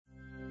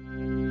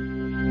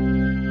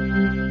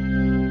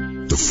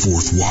The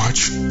Fourth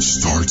Watch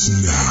starts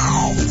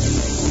now.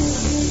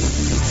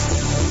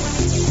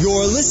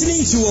 You're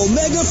listening to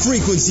Omega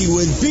Frequency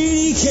with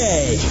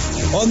BDK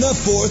on the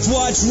Fourth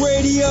Watch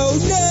Radio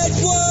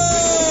Network.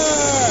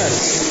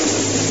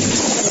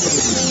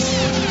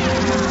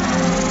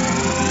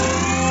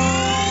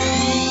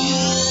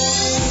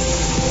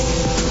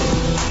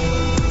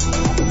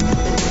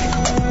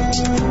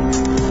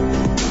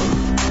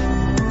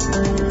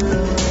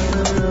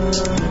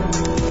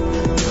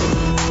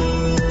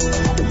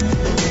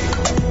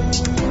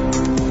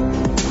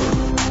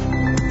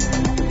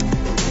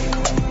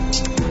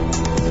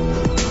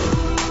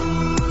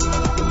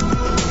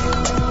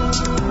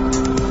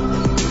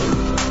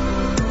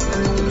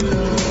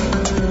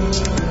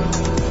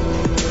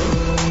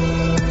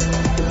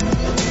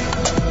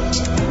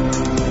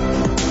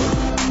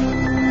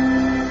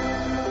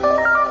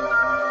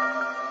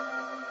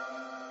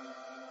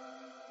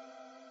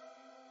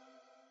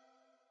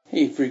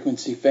 Hey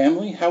Frequency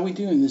family, how we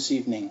doing this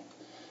evening?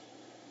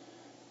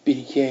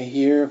 BDK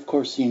here, of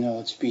course you know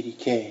it's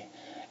BDK.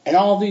 And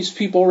all these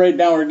people right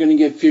now are going to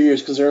get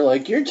furious because they're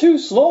like, you're too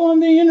slow on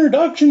the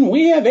introduction,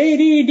 we have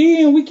ADD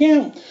and we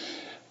can't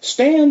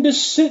stand to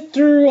sit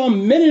through a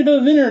minute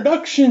of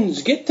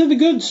introductions, get to the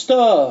good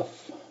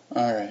stuff.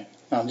 Alright,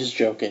 I'm just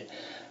joking.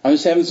 I'm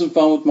just having some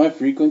fun with my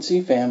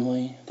Frequency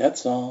family,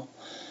 that's all.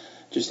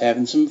 Just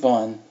having some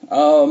fun.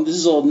 This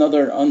is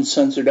another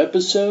uncensored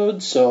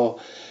episode, so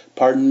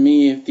pardon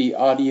me if the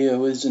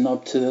audio isn't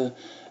up to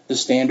the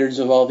standards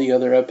of all the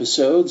other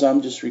episodes.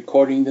 I'm just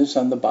recording this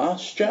on the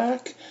Boss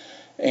Jack,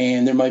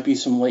 and there might be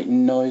some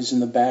latent noise in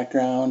the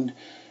background.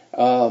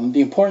 The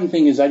important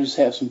thing is I just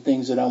have some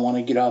things that I want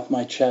to get off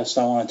my chest,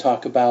 I want to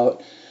talk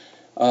about.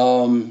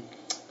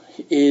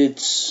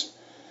 It's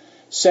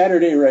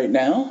Saturday right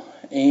now,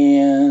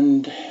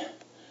 and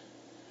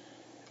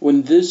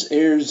when this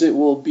airs, it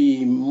will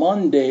be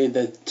Monday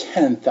the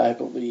 10th, I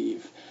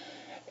believe.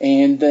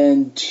 And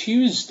then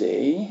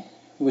Tuesday,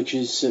 which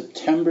is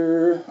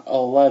September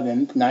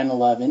 11th,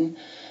 9/11,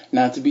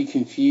 not to be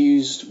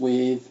confused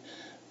with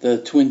the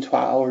Twin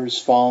Towers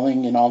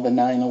falling and all the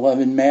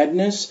 9/11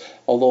 madness,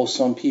 although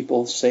some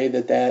people say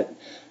that that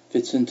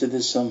fits into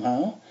this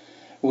somehow.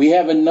 We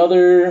have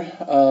another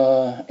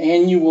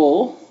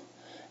annual,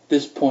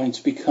 this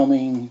point's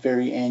becoming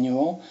very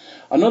annual,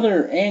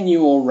 another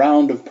annual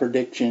round of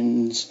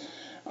predictions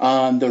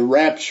on the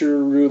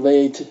Rapture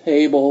Roulette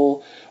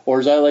table, or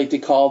as I like to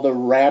call the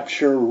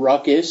Rapture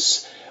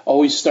Ruckus.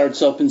 Always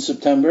starts up in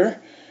September.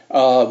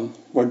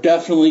 We're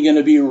definitely going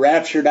to be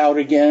raptured out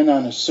again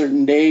on a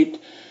certain date,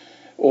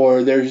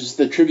 or there's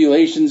the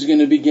tribulation's going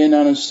to begin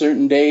on a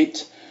certain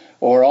date,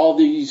 or all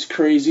these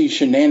crazy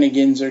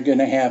shenanigans are going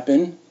to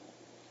happen.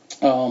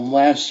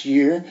 Last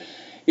year,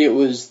 it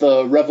was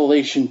the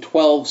Revelation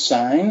 12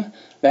 sign.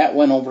 That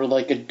went over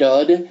like a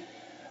dud.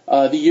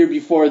 The year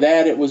before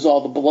that, it was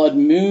all the blood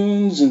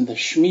moons and the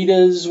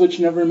Shemitahs, which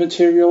never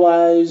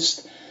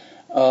materialized.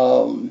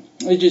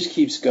 It just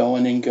keeps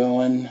going and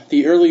going.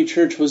 The early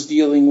church was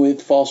dealing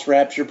with false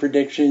rapture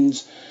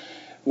predictions.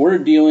 We're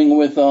dealing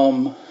with,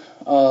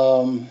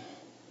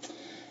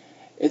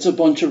 it's a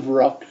bunch of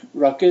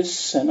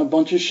ruckus and a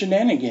bunch of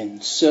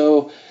shenanigans.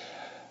 So,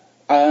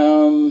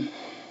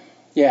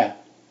 yeah.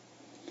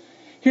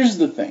 Here's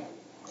the thing.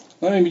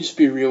 Let me just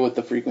be real with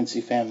the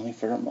Frequency family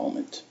for a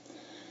moment.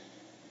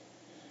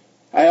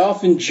 I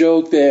often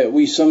joke that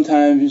we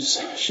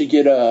sometimes should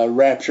get a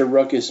Rapture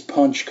Ruckus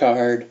punch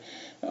card,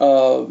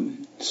 so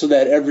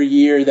that every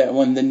year that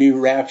when the new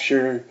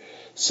Rapture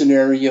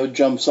scenario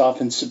jumps off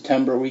in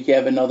September, we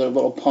have another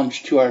little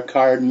punch to our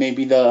card. And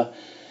maybe by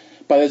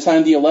the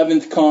time the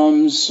 11th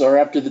comes, or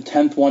after the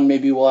 10th one,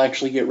 maybe we'll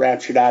actually get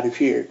raptured out of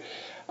here.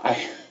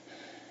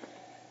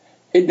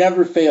 It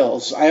never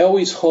fails. I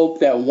always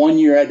hope that one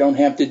year I don't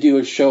have to do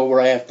a show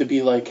where I have to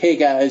be like, hey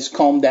guys,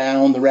 calm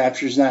down, the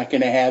rapture's not going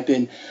to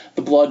happen,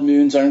 the blood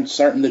moons aren't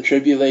starting the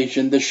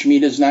tribulation, the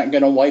Shemitah's not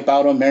going to wipe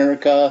out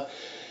America,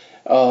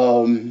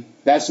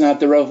 that's not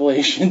the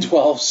Revelation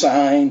 12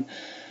 sign.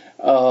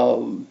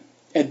 And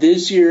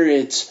this year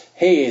it's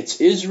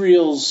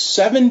Israel's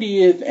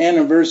 70th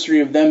anniversary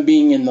of them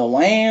being in the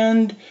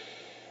land.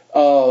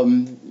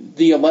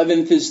 The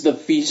 11th is the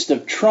Feast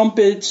of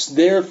Trumpets,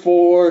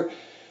 therefore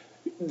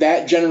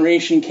that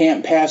generation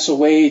can't pass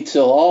away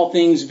till all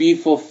things be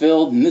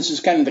fulfilled, and this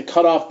is kind of the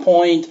cutoff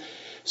point.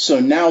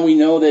 So now we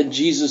know that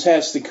Jesus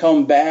has to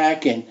come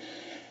back, and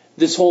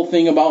this whole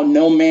thing about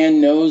no man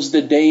knows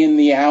the day and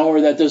the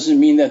hour, that doesn't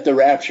mean that the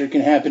rapture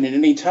can happen at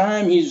any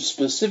time. He's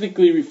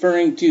specifically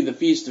referring to the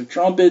Feast of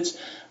Trumpets.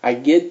 I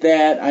get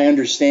that. I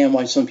understand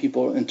why some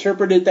people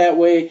interpret it that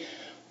way.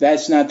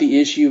 That's not the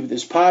issue of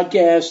this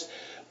podcast,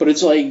 but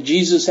it's like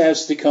Jesus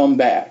has to come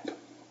back.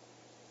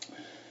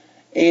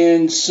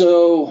 And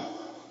so,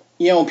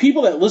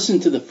 people that listen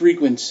to the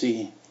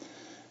Frequency,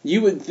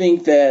 you would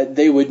think that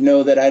they would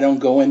know that I don't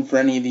go in for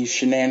any of these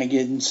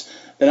shenanigans,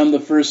 that I'm the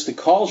first to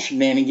call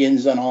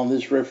shenanigans on all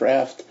this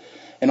riffraff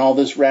and all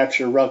this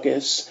Rapture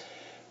Ruckus.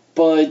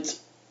 But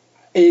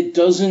it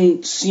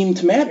doesn't seem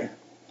to matter,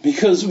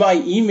 because my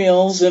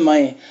emails and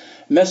my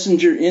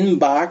messenger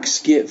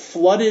inbox get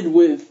flooded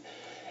with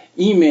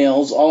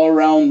emails all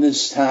around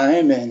this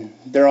time, and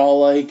they're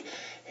all like,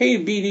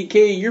 hey,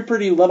 BDK, you're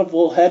pretty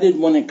level-headed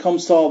when it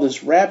comes to all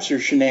this rapture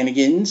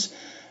shenanigans.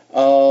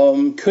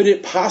 Could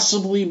it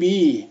possibly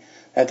be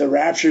that the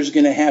rapture is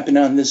going to happen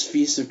on this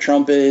Feast of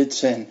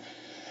Trumpets and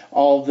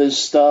all this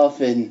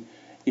stuff? And,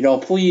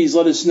 please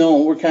let us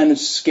know. We're kind of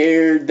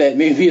scared that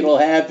maybe it'll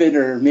happen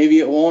or maybe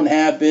it won't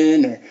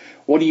happen. Or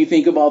what do you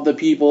think about the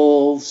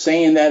people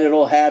saying that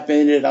it'll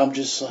happen? And I'm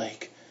just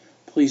like,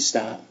 please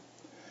stop.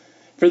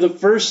 For the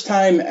first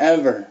time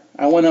ever,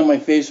 I went on my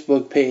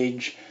Facebook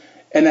page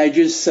and I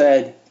just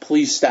said,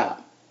 please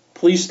stop.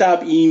 Please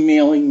stop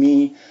emailing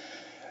me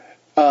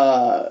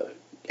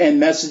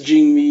and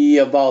messaging me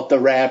about the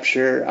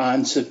rapture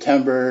on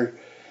September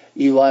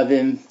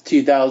 11th,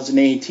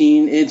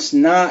 2018. It's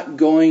not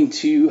going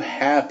to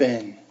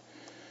happen.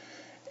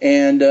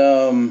 And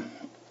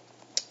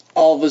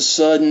all of a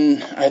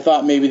sudden, I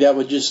thought maybe that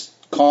would just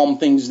calm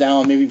things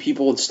down. Maybe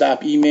people would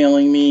stop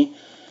emailing me.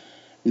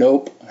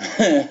 Nope.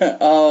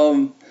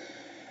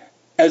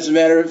 As a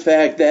matter of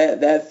fact,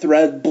 that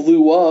thread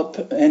blew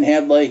up and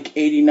had like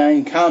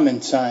 89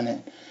 comments on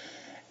it.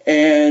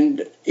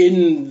 And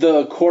in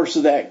the course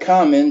of that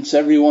comments,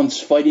 everyone's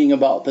fighting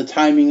about the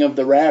timing of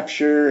the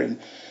rapture. And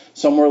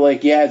some were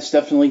like, yeah, it's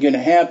definitely going to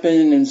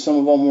happen. And some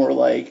of them were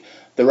like,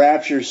 the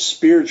rapture's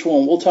spiritual,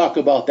 and we'll talk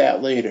about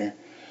that later.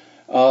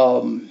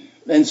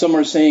 And some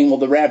are saying, well,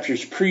 the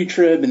rapture's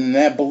pre-trib, and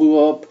that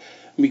blew up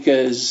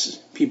because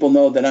people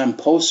know that I'm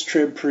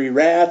post-trib,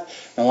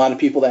 pre-wrath. And a lot of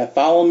people that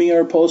follow me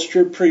are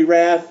post-trib,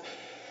 pre-wrath.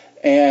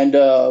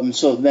 And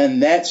so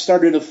then that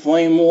started a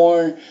flame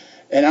war.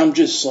 And I'm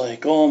just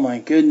like, oh my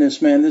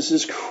goodness, man, this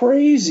is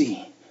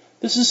crazy.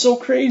 This is so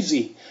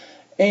crazy.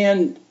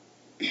 And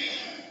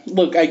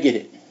look, I get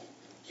it.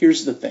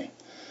 Here's the thing.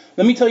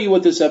 Let me tell you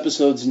what this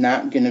episode's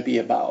not going to be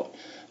about.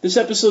 This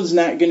episode's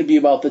not going to be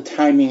about the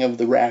timing of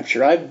the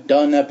rapture. I've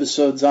done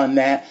episodes on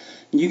that.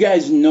 You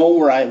guys know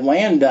where I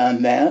land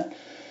on that.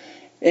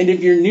 And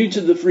if you're new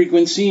to the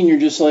frequency and you're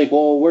just like,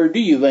 well, where do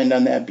you land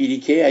on that,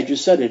 BDK? I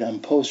just said it.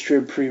 I'm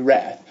post-trib,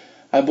 pre-wrath.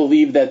 I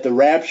believe that the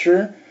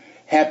rapture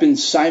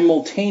happens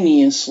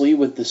simultaneously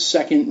with the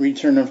second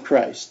return of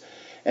Christ.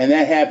 And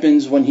that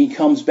happens when he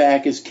comes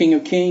back as King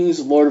of Kings,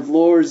 Lord of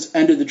Lords,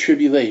 end of the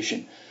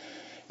tribulation.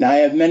 Now, I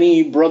have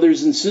many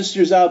brothers and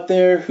sisters out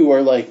there who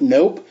are like,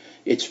 nope,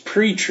 it's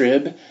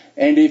pre-trib.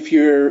 And if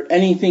you're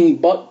anything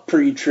but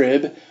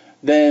pre-trib,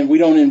 then we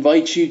don't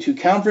invite you to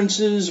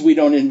conferences, we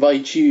don't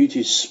invite you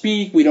to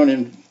speak, we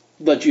don't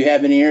let you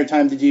have any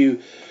airtime to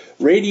do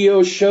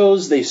radio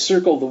shows. They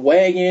circle the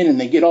wagon and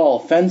they get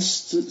all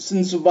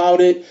offensive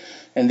about it.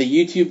 And the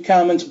YouTube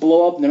comments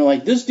blow up and they're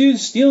like, this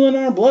dude's stealing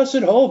our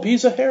blessed hope.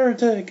 He's a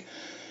heretic.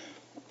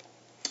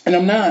 And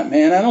I'm not,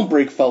 man. I don't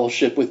break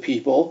fellowship with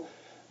people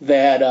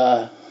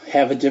that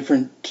have a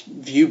different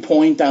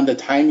viewpoint on the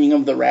timing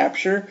of the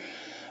rapture.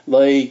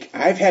 Like,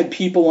 I've had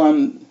people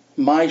on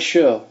my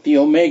show, the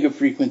Omega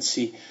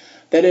Frequency,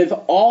 that have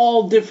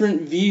all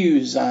different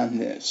views on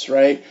this,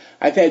 right?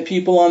 I've had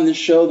people on the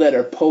show that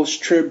are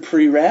post-trib,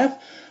 pre-wrath.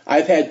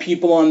 I've had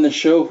people on the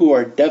show who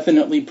are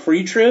definitely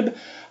pre-trib.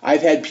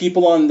 I've had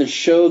people on the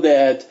show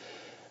that,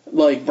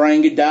 like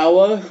Brian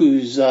Godawa,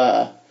 who's,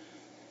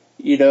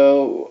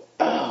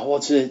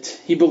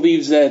 he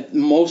believes that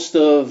most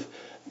of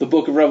the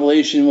book of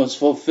Revelation was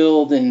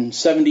fulfilled in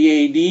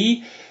 70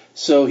 AD,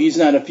 so he's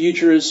not a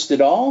futurist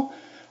at all.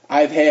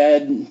 I've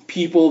had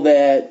people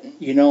that,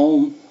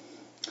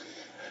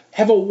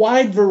 have a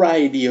wide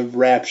variety of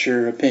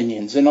rapture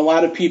opinions, and a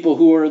lot of people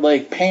who are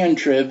like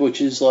pan-trib,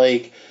 which is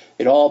like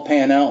it all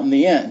pan out in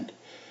the end.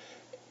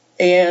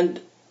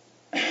 And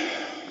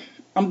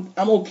I'm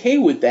okay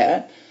with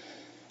that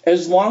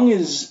as long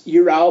as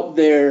you're out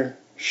there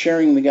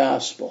sharing the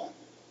gospel.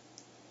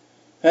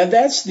 And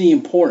that's the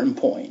important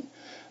point.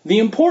 The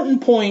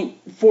important point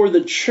for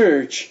the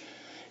church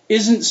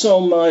isn't so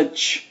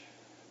much,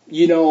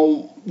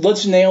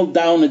 let's nail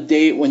down a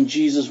date when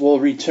Jesus will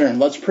return.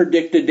 Let's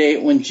predict a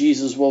date when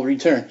Jesus will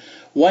return.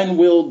 When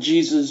will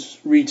Jesus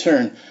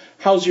return?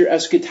 How's your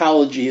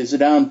eschatology? Is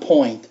it on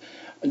point?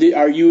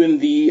 Are you in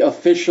the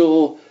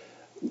official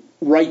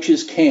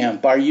righteous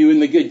camp? Are you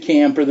in the good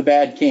camp or the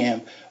bad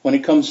camp when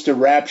it comes to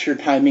rapture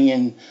timing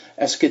and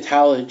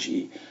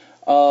eschatology?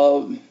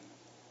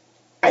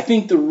 I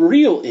think the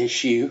real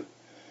issue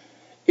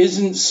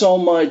isn't so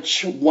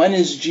much when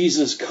is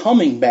Jesus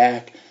coming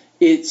back,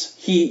 it's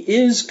he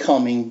is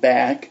coming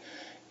back,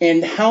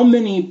 and how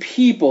many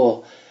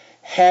people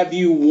have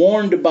you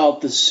warned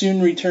about the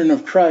soon return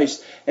of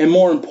Christ, and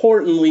more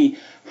importantly,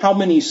 how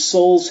many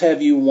souls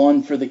have you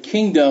won for the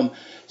kingdom,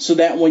 so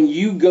that when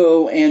you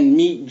go and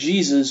meet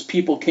Jesus,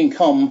 people can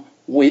come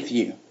with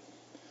you.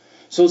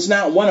 So it's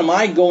not when am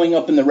I going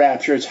up in the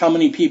rapture, it's how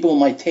many people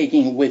am I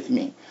taking with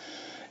me.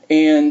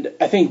 And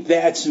I think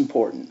that's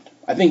important.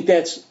 I think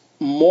that's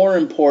more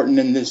important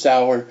in this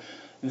hour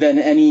than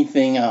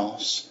anything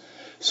else.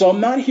 So I'm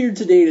not here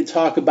today to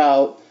talk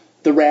about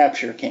the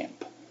rapture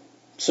camp.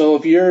 So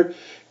if you're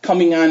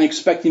coming on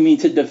expecting me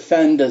to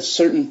defend a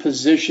certain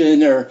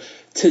position or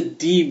to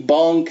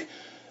debunk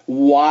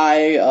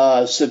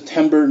why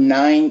September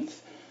 9th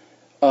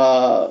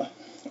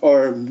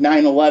or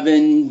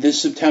 9/11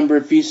 this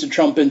September, Feast of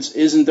Trumpets,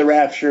 isn't the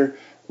rapture.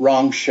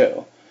 Wrong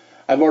show.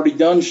 I've already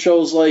done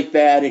shows like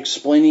that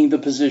explaining the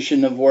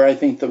position of where I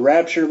think the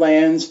rapture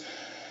lands.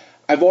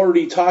 I've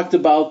already talked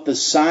about the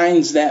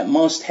signs that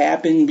must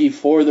happen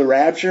before the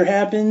rapture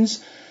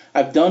happens.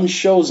 I've done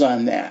shows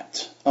on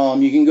that.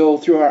 You can go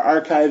through our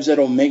archives at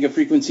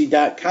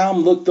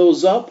omegafrequency.com, look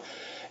those up,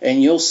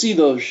 and you'll see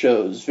those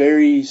shows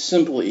very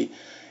simply.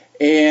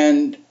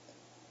 And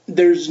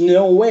there's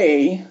no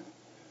way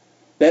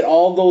that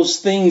all those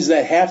things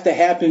that have to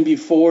happen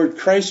before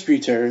Christ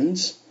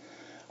returns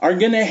are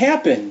going to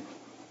happen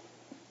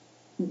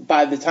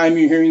by the time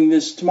you're hearing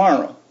this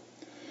tomorrow.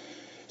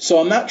 So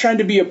I'm not trying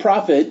to be a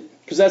prophet,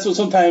 because that's what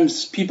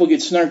sometimes people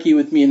get snarky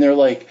with me, and they're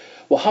like,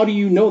 well, how do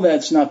you know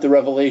that's not the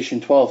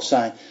Revelation 12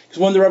 sign? Because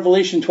when the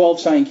Revelation 12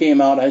 sign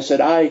came out, I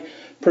said, I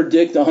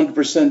predict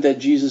 100% that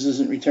Jesus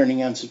isn't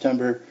returning on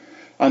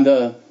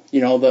the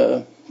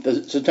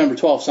September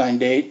 12 sign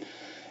date.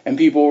 And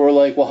people were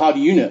like, well, how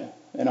do you know?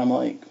 And I'm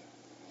like,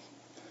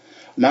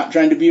 I'm not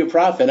trying to be a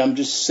prophet. I'm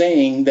just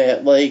saying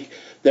that, like,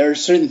 there are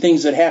certain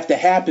things that have to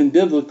happen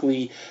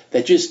biblically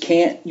that just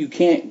you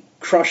can't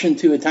crush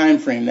into a time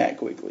frame that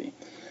quickly.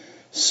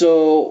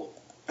 So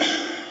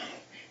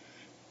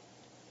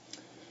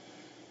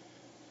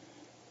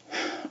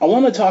I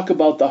want to talk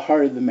about the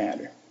heart of the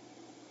matter.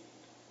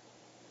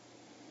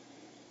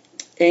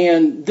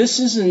 And this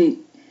isn't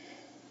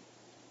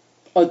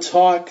a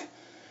talk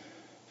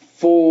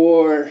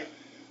for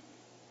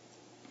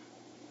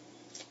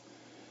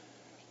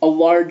a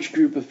large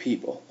group of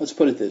people. Let's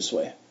put it this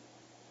way.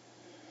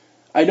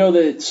 I know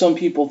that some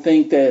people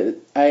think that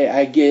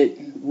I get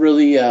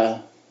really,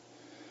 I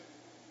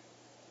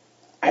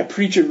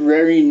preach a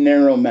very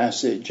narrow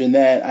message, and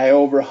that I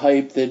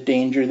overhype the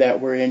danger that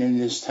we're in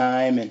this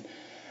time, and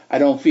I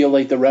don't feel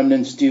like the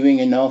remnant's doing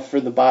enough for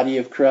the body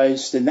of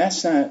Christ, and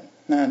that's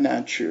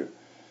not true.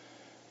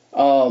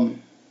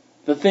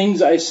 The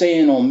things I say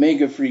in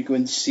Omega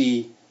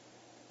Frequency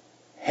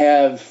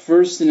have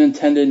first an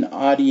intended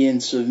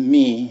audience of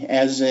me,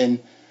 as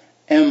in,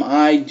 am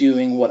I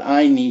doing what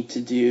I need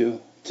to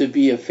do to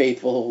be a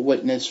faithful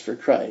witness for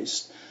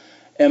Christ?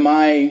 Am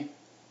I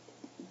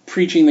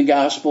preaching the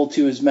gospel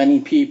to as many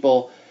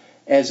people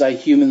as I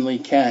humanly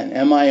can?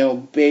 Am I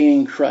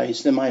obeying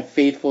Christ? Am I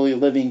faithfully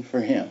living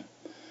for Him?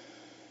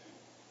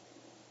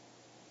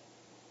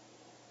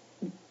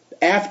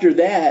 After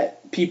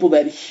that, people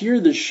that hear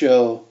the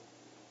show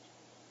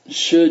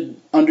should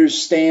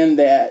understand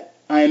that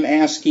I'm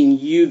asking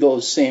you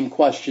those same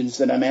questions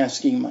that I'm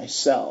asking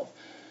myself.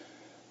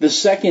 The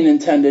second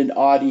intended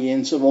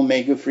audience of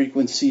Omega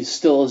Frequency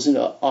still is an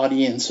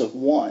audience of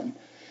one.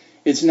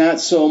 It's not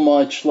so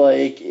much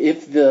like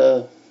if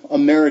the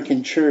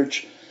American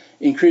church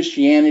in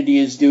Christianity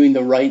is doing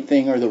the right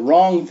thing or the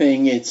wrong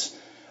thing. It's,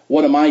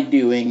 what am I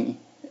doing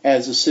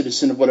as a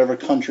citizen of whatever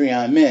country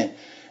I'm in?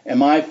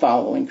 Am I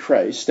following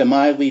Christ? Am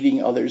I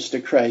leading others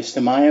to Christ?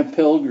 Am I a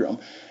pilgrim?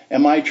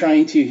 Am I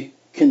trying to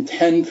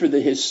contend for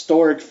the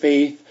historic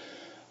faith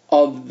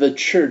of the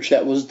church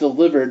that was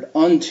delivered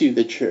unto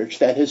the church,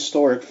 that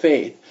historic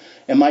faith?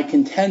 Am I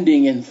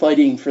contending and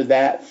fighting for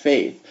that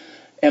faith?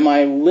 Am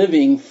I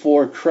living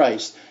for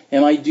Christ?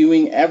 Am I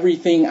doing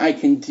everything I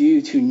can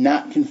do to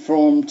not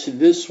conform to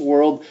this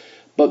world,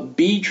 but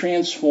be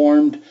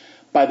transformed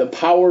by the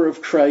power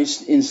of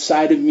Christ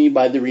inside of me,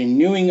 by the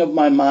renewing of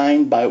my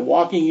mind, by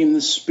walking in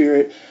the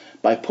Spirit,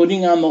 by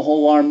putting on the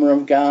whole armor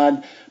of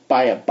God,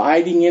 by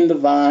abiding in the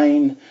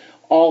vine,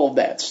 all of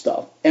that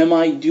stuff? Am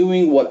I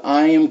doing what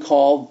I am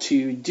called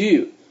to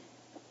do?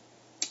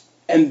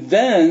 And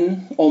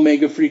then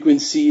Omega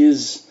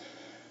Frequency's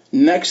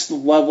next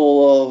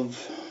level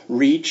of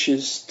reach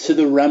is to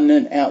the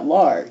remnant at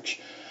large.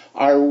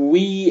 Are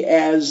we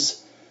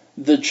as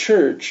the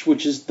church,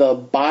 which is the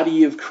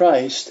body of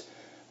Christ,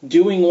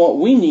 doing what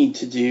we need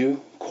to do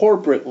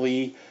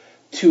corporately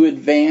to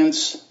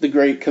advance the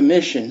Great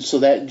Commission so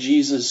that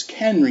Jesus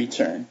can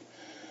return?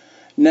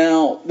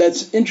 Now,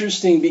 that's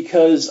interesting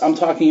because I'm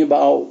talking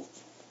about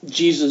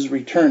Jesus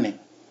returning.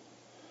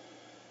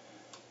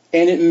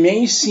 And it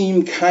may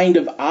seem kind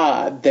of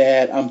odd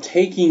that I'm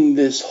taking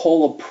this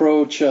whole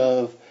approach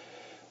of,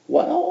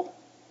 well,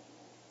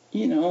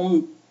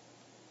 I'm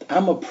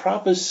a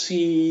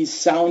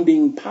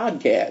prophecy-sounding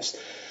podcast.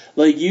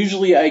 Like,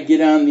 usually I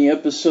get on the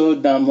episode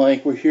and I'm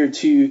like, we're here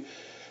to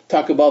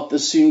talk about the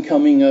soon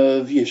coming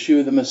of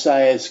Yeshua the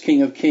Messiah as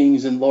King of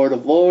Kings and Lord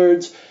of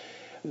Lords.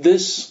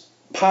 This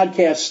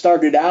podcast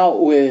started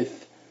out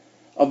with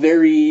a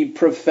very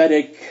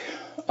prophetic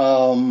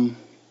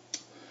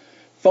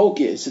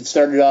focus. It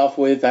started off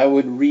with, I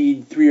would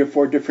read 3 or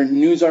 4 different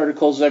news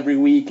articles every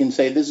week and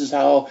say, this is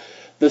how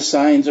the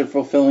signs are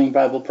fulfilling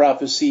Bible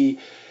prophecy.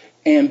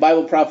 And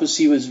Bible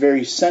prophecy was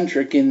very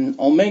centric in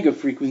Omega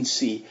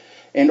Frequency.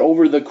 And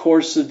over the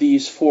course of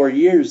these 4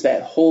 years,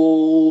 that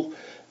whole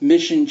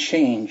mission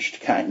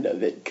changed, kind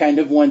of. It kind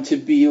of went to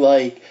be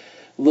like,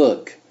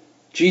 look,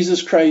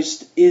 Jesus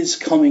Christ is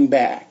coming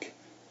back.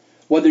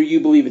 Whether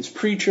you believe it's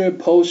pre-trib,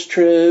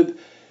 post-trib,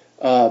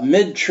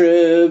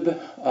 mid-trib,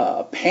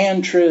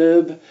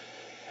 pan-trib,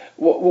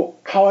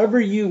 however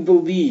you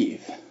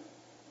believe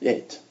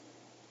it,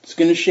 it's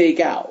going to shake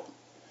out.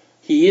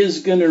 He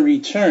is going to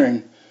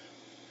return.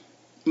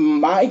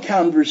 My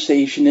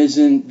conversation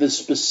isn't the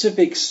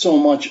specifics so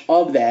much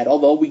of that,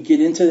 although we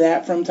get into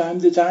that from time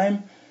to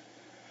time.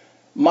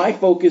 My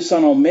focus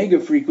on Omega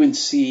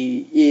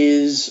frequency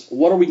is,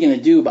 what are we going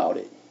to do about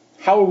it?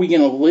 How are we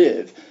going to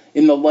live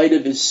in the light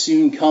of his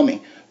soon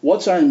coming?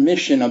 What's our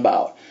mission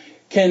about?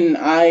 Can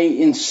I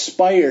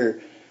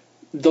inspire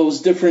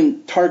those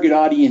different target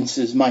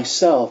audiences,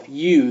 myself,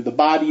 you, the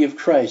body of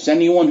Christ,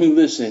 anyone who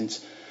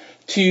listens,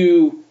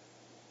 to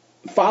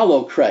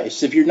follow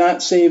Christ? If you're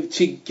not saved,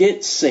 to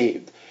get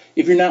saved.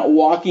 If you're not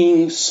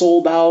walking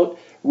sold out,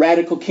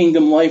 radical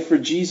kingdom life for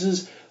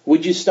Jesus,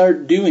 would you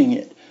start doing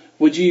it?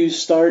 Would you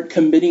start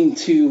committing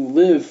to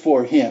live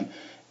for him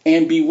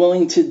and be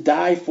willing to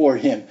die for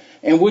him?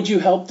 And would you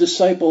help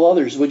disciple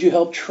others? Would you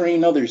help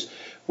train others?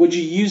 Would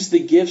you use the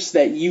gifts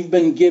that you've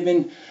been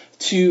given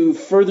to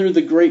further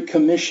the Great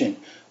Commission?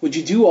 Would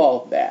you do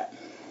all of that?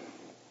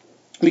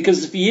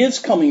 Because if he is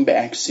coming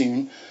back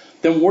soon,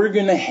 then we're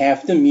going to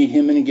have to meet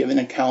him and give an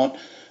account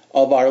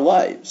of our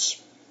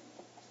lives.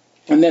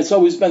 And that's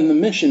always been the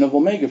mission of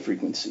Omega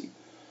Frequency.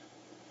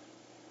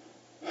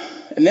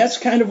 And that's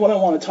kind of what I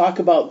want to talk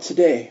about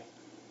today.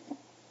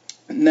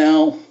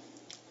 Now,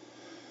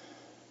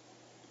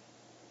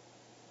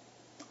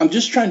 I'm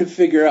just trying to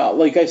figure out,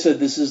 like I said,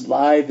 this is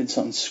live, it's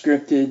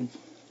unscripted,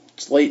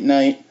 it's late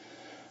night.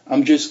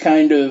 I'm just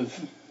kind of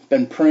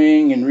been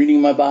praying and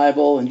reading my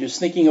Bible and just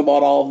thinking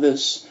about all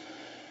this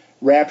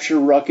Rapture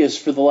Ruckus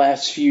for the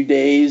last few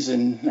days,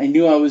 and I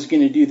knew I was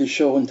going to do the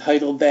show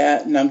entitled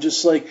that, and I'm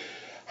just like,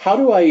 how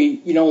do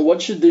I,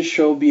 what should this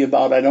show be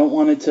about? I don't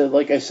want it to,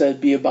 like I said,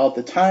 be about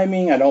the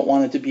timing. I don't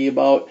want it to be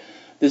about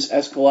this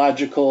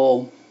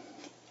eschatological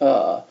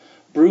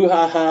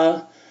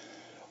brouhaha.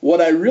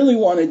 What I really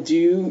want to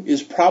do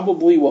is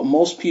probably what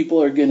most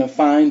people are going to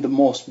find the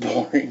most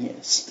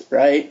boringest,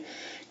 right?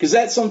 Because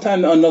that's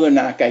sometimes another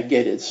knock I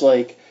get. It's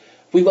like,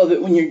 we love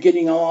it when you're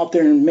getting all out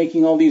there and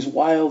making all these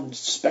wild,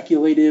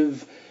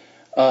 speculative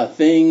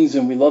things,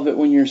 and we love it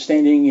when you're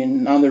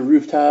standing on the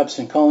rooftops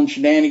and calling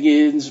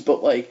shenanigans,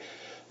 but like,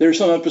 there are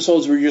some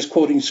episodes where you're just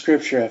quoting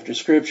scripture after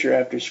scripture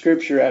after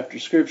scripture after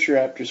scripture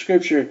after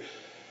scripture,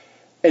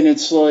 and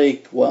it's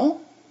like, well,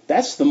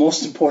 that's the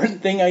most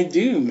important thing I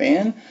do,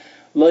 man.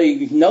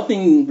 Like,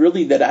 nothing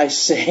really that I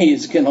say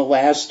is going to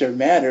last or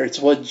matter. It's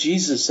what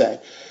Jesus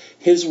said.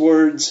 His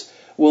words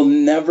will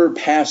never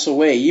pass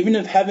away. Even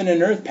if heaven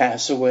and earth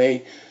pass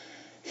away,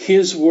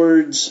 his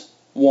words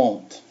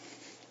won't.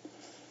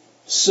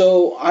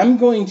 So I'm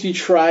going to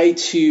try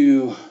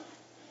to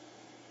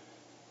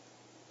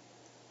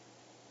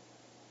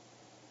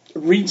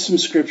read some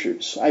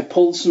scriptures. I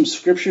pulled some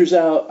scriptures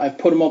out. I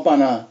put them up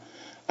on an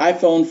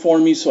iPhone for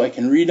me so I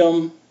can read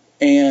them.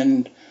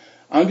 And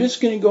I'm just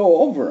going to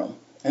go over them.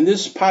 And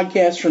this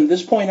podcast from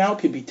this point out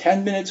could be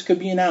 10 minutes, could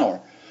be an hour.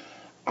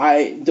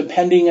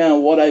 Depending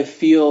on what I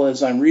feel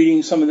as I'm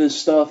reading some of this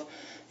stuff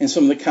and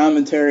some of the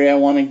commentary I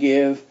want to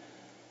give,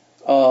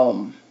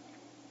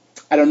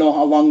 I don't know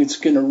how long it's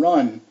going to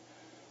run,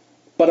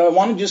 but I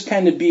want to just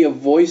kind of be a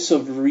voice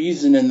of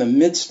reason in the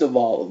midst of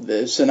all of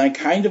this, and I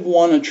kind of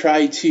want to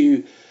try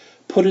to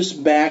put us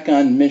back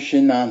on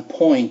mission, on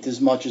point as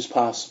much as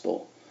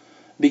possible,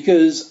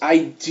 because I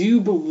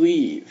do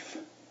believe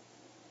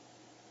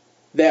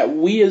that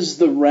we as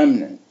the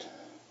remnant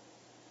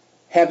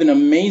have an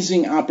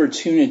amazing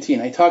opportunity,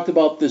 and I talked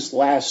about this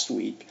last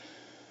week.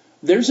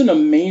 There's an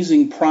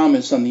amazing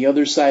promise on the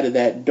other side of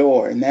that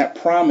door, and that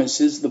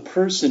promise is the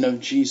person of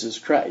Jesus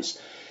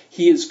Christ.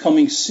 He is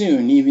coming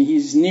soon, even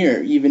he's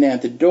near, even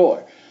at the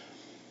door.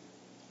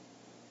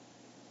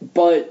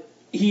 But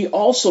he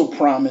also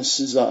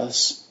promises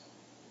us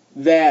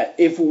that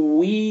if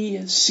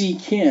we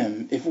seek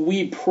him, if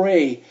we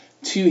pray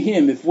to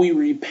him, if we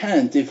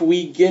repent, if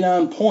we get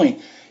on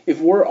point, if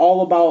we're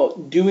all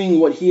about doing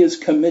what he has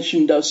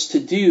commissioned us to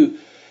do,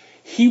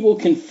 he will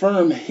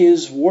confirm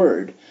his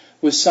word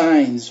with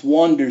signs,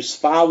 wonders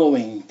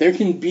following. There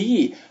can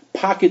be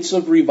pockets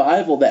of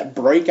revival that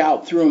break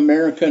out through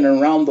America and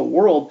around the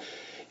world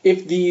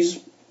if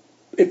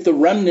the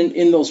remnant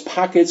in those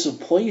pockets of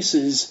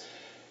places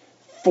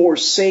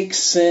forsake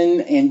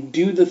sin and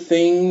do the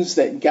things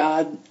that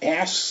God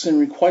asks and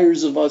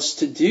requires of us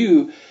to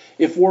do.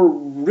 If we're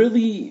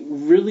really,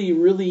 really,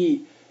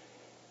 really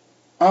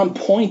on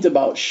point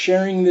about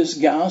sharing this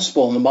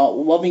gospel and about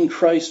loving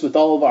Christ with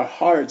all of our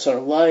hearts, our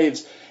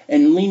lives,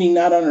 and leaning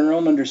not on our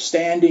own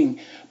understanding,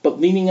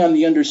 but leaning on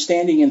the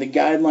understanding and the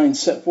guidelines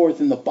set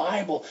forth in the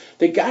Bible,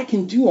 that God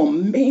can do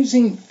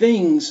amazing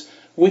things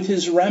with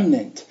his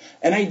remnant.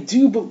 And I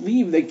do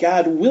believe that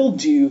God will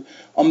do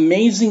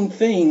amazing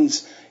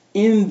things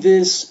in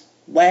this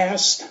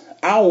last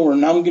hour,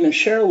 and I'm going to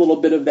share a little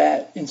bit of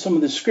that in some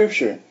of the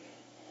scripture.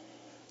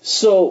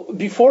 So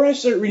before I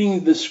start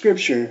reading the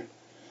scripture,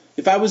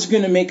 if I was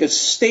going to make a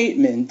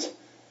statement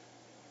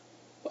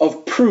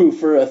of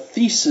proof or a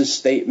thesis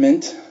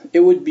statement, it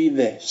would be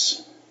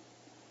this.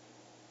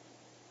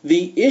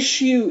 The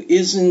issue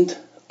isn't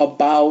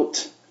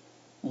about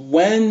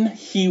when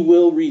he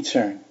will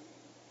return.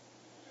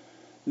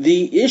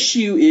 The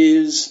issue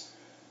is,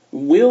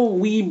 will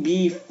we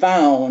be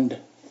found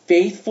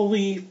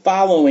faithfully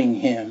following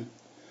him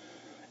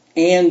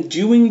and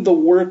doing the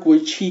work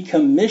which he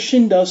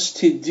commissioned us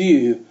to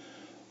do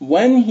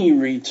when he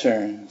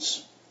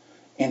returns?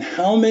 And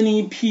how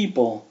many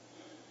people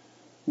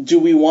do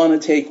we want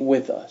to take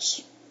with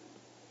us?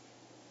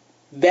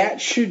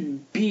 That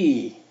should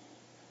be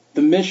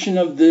the mission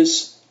of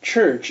this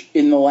church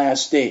in the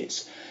last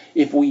days.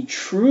 If we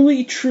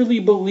truly, truly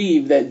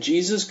believe that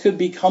Jesus could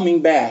be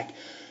coming back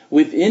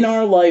within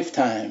our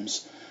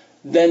lifetimes,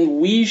 then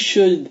we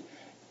should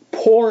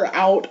pour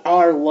out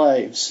our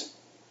lives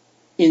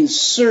in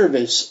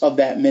service of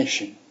that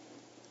mission.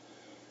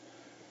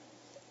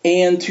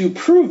 And to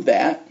prove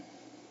that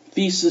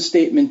thesis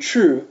statement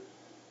true,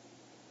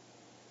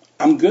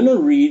 I'm going to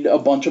read a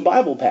bunch of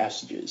Bible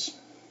passages.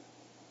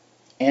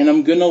 And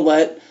I'm going to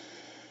let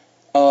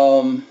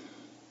the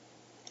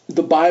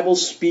Bible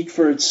speak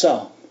for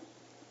itself.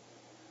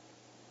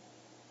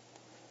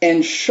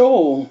 And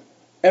show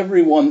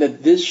everyone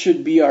that this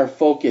should be our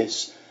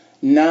focus,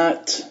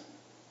 not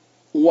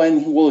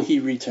when will he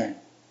return.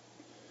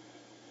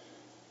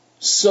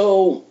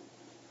 So,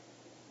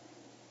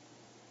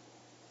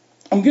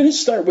 I'm going to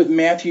start with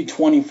Matthew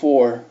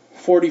 24,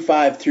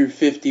 45 through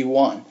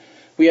 51.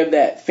 We have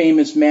that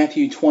famous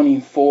Matthew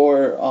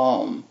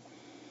 24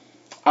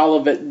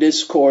 Olivet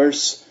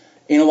Discourse,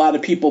 and a lot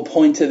of people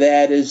point to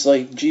that as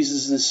like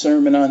Jesus'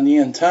 sermon on the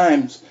end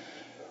times.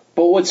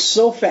 But what's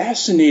so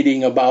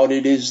fascinating about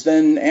it is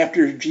then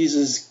after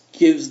Jesus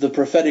gives the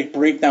prophetic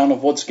breakdown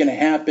of what's going to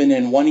happen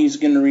and when he's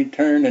going to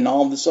return and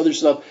all this other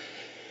stuff,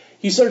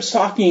 he starts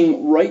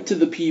talking right to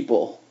the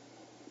people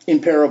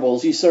in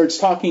parables. He starts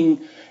talking,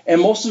 and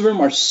most of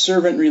them are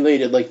servant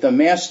related, like the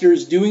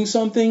master's doing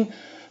something,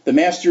 the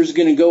master's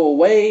going to go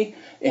away,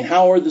 and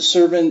how are the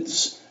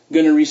servants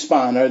going to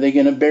respond? Are they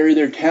going to bury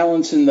their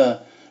talents in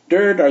the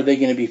dirt? Are they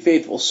going to be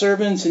faithful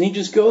servants? And he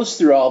just goes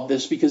through all of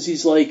this because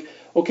he's like,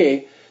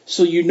 okay,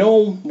 so you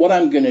know what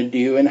I'm going to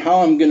do and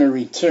how I'm going to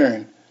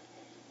return.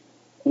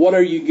 What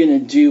are you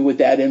going to do with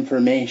that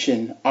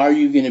information? Are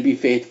you going to be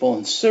faithful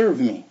and serve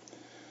me?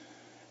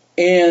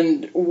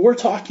 And we're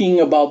talking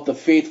about the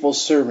faithful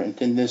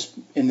servant in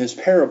this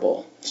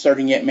parable,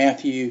 starting at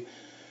Matthew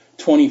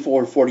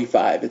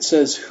 24:45. It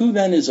says, "Who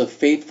then is a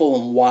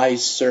faithful and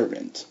wise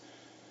servant,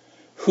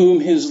 whom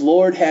his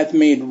Lord hath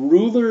made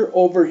ruler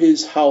over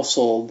his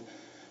household,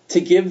 to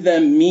give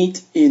them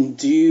meat in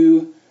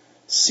due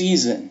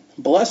season?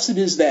 Blessed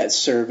is that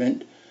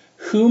servant,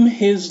 whom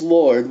his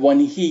Lord,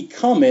 when he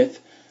cometh,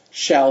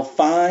 shall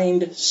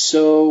find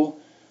so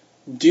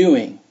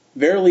doing.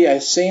 Verily I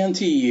say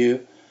unto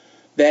you,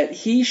 that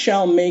he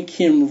shall make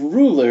him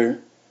ruler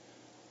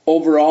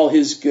over all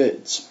his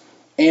goods."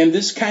 And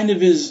this kind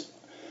of is,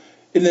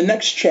 in the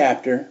next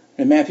chapter,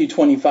 in Matthew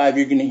 25,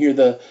 you're going to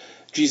hear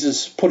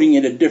Jesus putting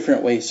it a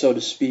different way, so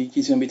to speak.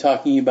 He's going to be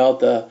talking about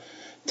the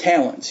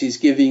talents. He's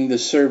giving the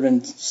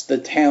servants the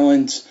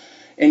talents,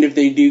 and if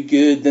they do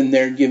good, then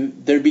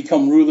they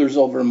become rulers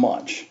over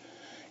much.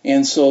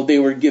 And so they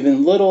were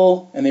given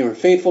little, and they were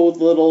faithful with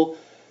little.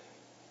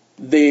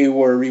 They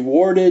were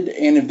rewarded,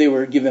 and if they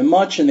were given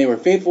much and they were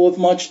faithful with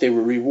much, they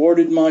were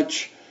rewarded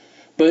much.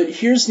 But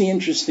here's the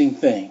interesting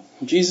thing.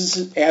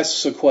 Jesus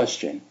asks a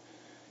question.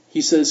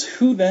 He says,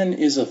 "Who then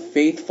is a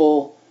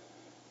faithful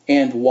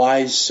and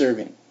wise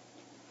servant?"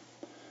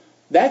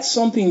 That's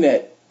something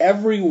that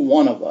every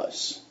one of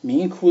us,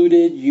 me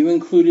included, you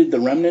included, the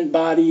remnant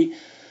body,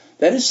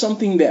 that is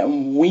something that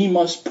we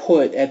must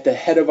put at the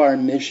head of our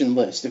mission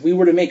list. If we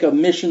were to make a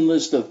mission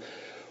list of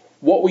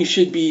what we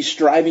should be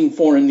striving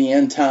for in the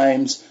end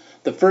times,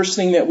 the first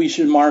thing that we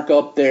should mark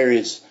up there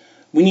is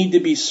we need to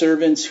be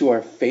servants who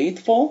are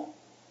faithful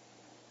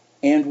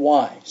and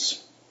wise.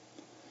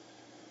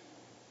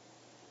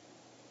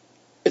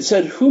 It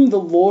said, "Whom the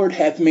Lord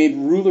hath made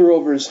ruler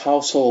over his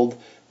household,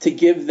 to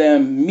give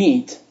them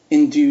meat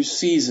in due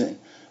season.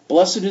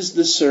 Blessed is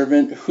the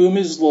servant whom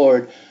his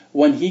Lord,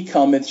 when he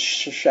cometh,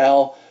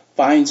 shall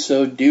find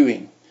so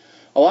doing."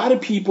 A lot of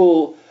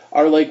people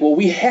are like, well,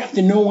 we have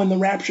to know when the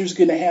rapture is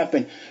going to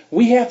happen.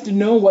 We have to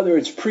know whether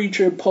it's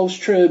pre-trib,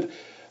 post-trib,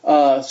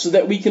 so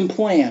that we can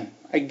plan.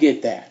 I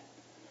get that.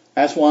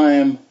 That's why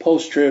I'm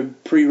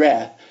post-trib,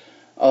 pre-wrath,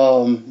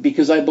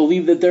 because I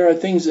believe that there are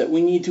things that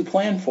we need to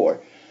plan for.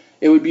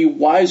 It would be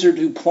wiser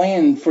to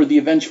plan for the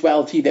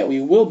eventuality that we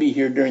will be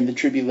here during the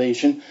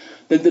tribulation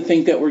than to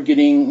think that we're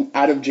getting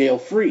out of jail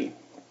free.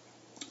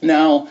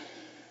 Now,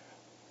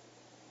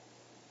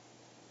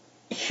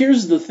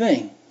 here's the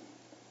thing.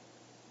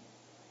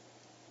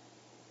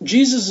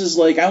 Jesus is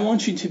like, I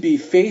want you to be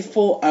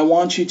faithful. I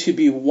want you to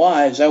be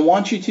wise. I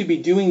want you to be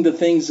doing the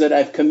things that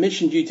I've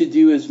commissioned you to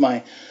do as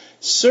my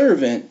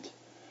servant.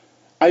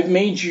 I've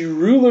made you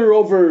ruler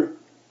over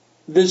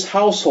this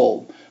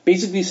household.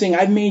 Basically saying,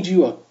 I've made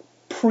you a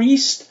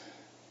priest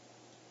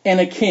and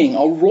a king,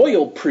 a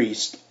royal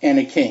priest and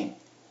a king.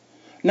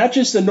 Not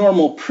just a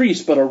normal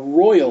priest, but a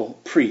royal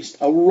priest,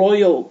 a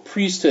royal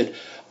priesthood,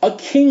 a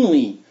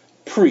kingly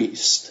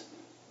priest.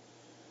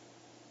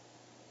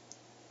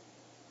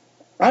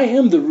 I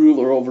am the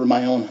ruler over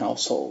my own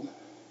household.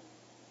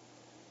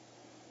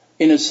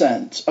 In a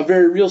sense, a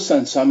very real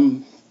sense,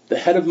 I'm the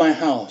head of my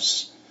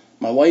house.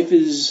 My wife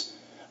is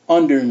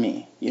under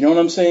me. You know what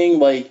I'm saying?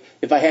 Like,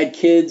 if I had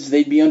kids,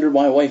 they'd be under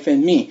my wife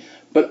and me.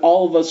 But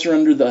all of us are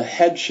under the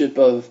headship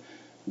of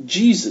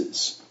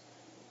Jesus.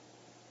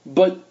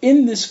 But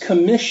in this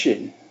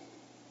commission,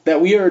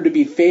 that we are to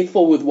be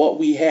faithful with what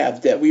we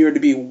have, that we are to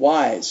be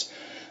wise,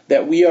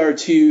 that we are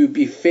to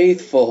be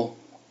faithful,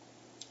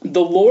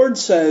 the Lord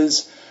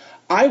says,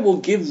 I will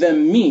give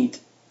them meat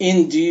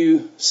in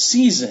due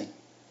season.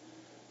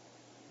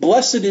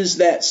 Blessed is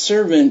that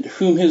servant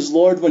whom his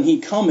Lord, when he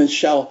cometh,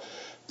 shall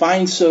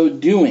find so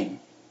doing.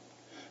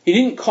 He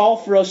didn't call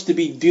for us to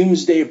be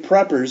doomsday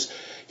preppers.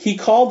 He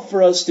called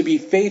for us to be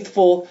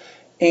faithful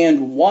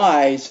and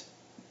wise.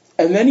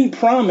 And then he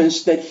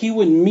promised that he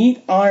would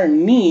meet our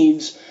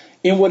needs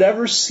in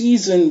whatever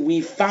season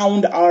we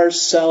found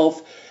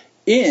ourselves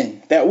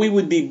in. That we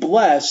would be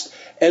blessed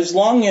as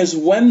long as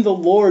when the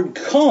Lord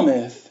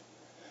cometh,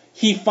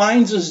 he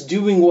finds us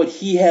doing what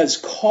he has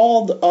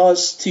called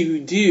us to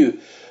do.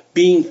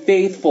 Being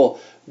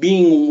faithful,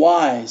 being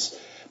wise,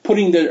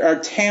 putting our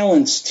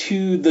talents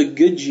to the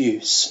good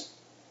use.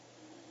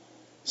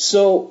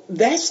 So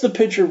that's the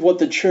picture of what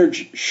the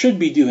church should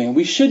be doing.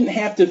 We shouldn't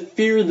have to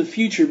fear the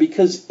future,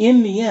 because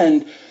in the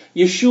end,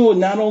 Yeshua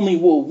not only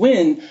will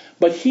win,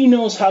 but he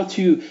knows how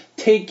to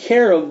take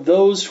care of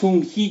those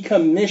whom he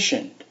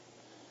commissioned.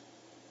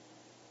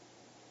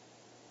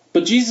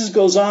 But Jesus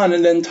goes on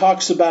and then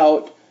talks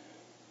about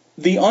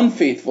the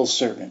unfaithful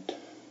servant.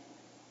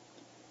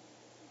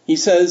 He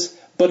says,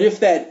 but if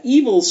that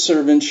evil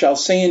servant shall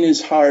say in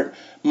his heart,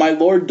 my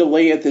Lord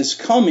delayeth his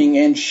coming,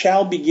 and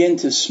shall begin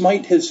to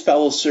smite his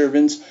fellow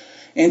servants,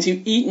 and to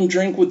eat and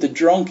drink with the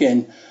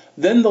drunken,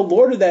 then the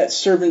Lord of that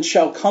servant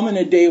shall come in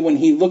a day when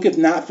he looketh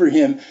not for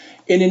him,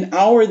 in an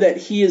hour that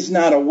he is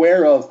not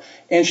aware of,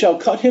 and shall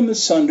cut him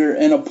asunder,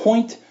 and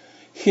appoint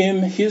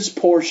him his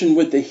portion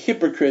with the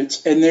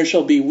hypocrites, and there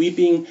shall be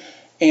weeping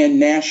and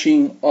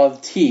gnashing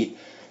of teeth.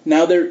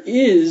 Now there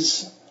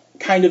is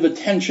kind of a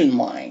tension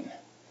line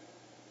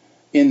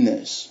in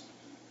this,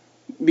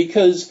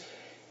 because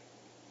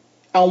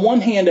on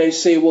one hand I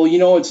say, well,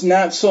 it's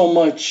not so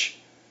much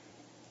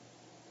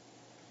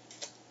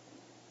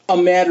a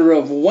matter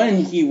of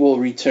when he will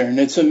return,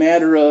 it's a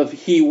matter of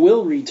he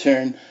will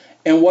return,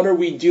 and what are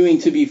we doing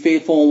to be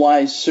faithful and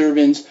wise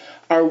servants?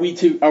 Are we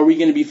going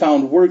to be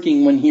found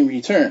working when he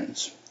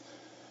returns?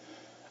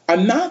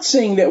 I'm not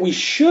saying that we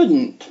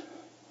shouldn't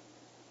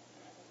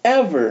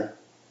ever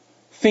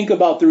think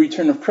about the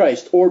return of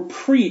Christ or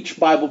preach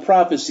Bible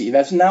prophecy.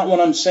 That's not what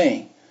I'm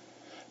saying.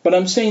 But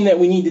I'm saying that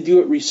we need to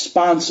do it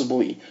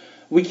responsibly.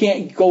 We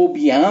can't go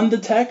beyond the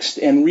text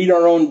and read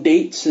our own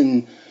dates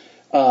and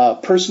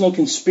personal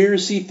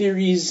conspiracy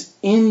theories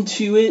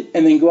into it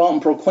and then go out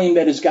and proclaim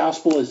that his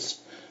gospel is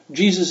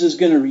Jesus is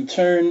going to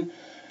return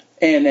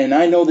and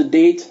I know the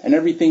date and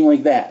everything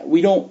like that.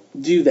 We don't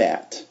do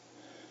that.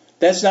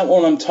 That's not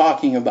what I'm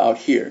talking about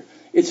here.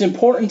 It's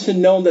important to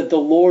know that the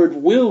Lord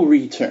will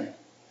return,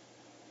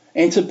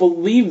 and to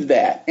believe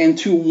that, and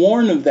to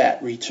warn of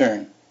that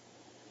return.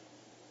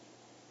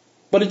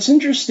 But it's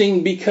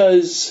interesting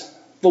because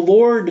the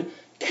Lord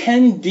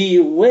can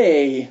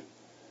delay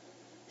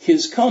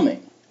his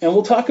coming. And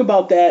we'll talk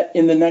about that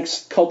in the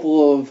next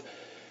couple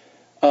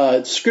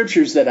of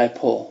scriptures that I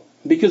pull.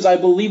 Because I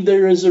believe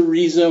there is a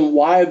reason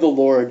why the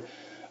Lord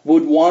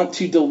would want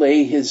to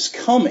delay his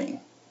coming.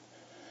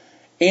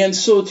 And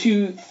so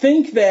to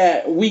think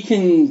that we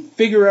can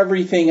figure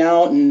everything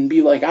out and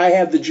be like, I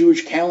have the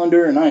Jewish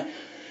calendar and I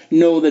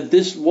know that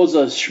this was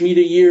a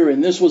Shemitah year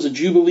and this was a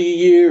Jubilee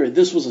year and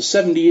this was a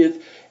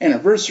 70th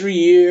anniversary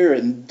year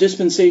and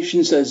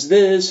dispensation says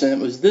this and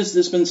it was this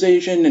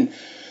dispensation, and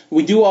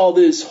we do all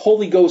this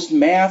Holy Ghost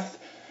math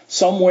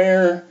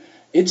somewhere.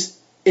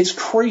 It's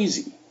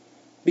crazy,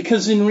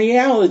 because in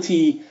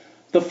reality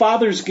the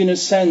Father's going to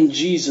send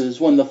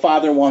Jesus when the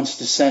Father wants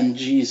to send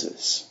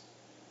Jesus.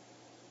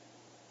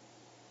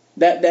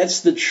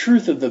 That's the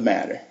truth of the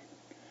matter.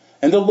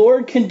 And the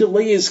Lord can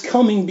delay his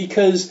coming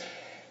because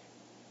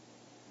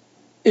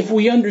if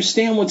we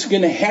understand what's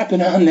going to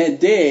happen on that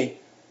day,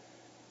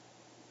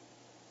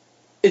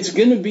 it's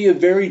going to be a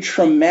very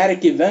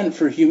traumatic event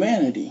for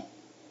humanity.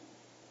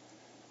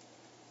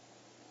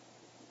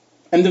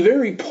 And the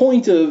very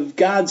point of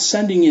God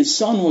sending his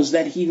Son was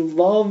that he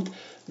loved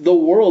the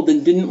world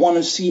and didn't want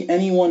to see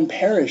anyone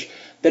perish.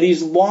 That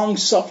he's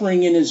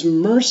long-suffering in his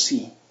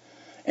mercy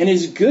and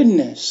his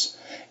goodness.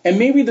 And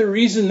maybe the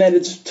reason that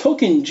it's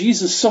taken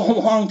Jesus so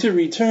long to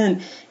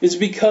return is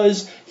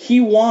because he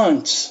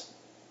wants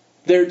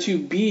there to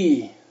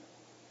be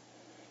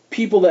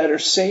people that are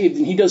saved,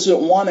 and he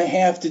doesn't want to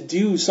have to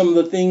do some of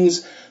the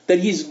things that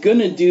he's going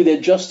to do,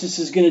 that justice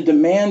is going to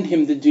demand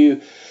him to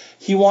do.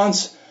 He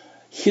wants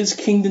his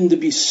kingdom to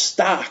be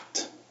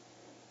stocked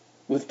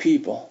with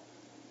people.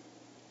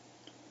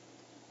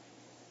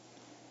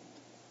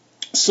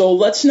 So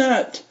let's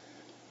not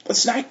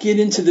get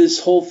into this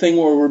whole thing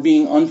where we're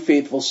being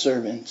unfaithful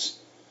servants.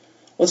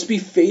 Let's be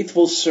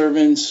faithful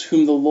servants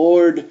whom the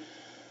Lord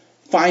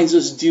finds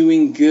us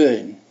doing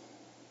good.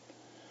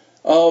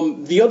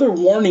 The other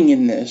warning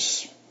in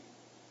this,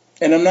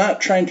 and I'm not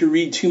trying to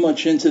read too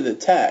much into the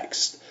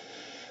text,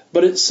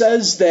 but it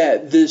says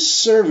that this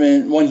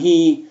servant, when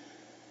he,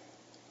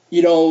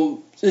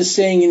 is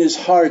saying in his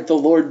heart, the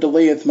Lord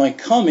delayeth my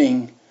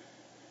coming,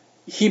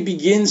 he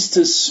begins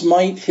to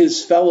smite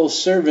his fellow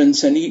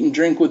servants and eat and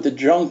drink with the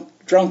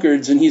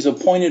drunkards, and he's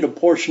appointed a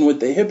portion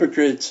with the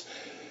hypocrites.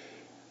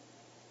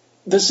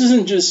 This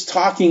isn't just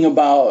talking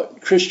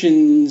about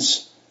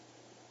Christians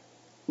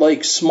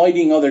like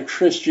smiting other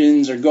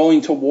Christians or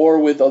going to war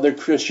with other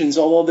Christians,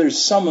 although there's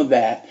some of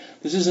that.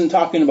 This isn't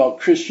talking about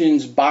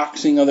Christians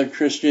boxing other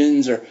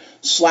Christians or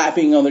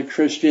slapping other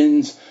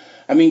Christians.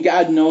 I mean,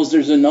 God knows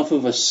there's enough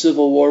of a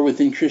civil war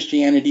within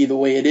Christianity the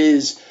way it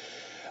is.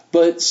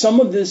 But some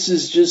of this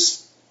is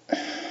just,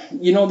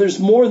 there's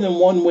more than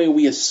one way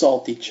we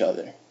assault each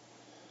other.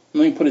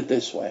 Let me put it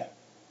this way.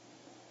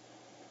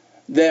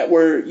 That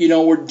we're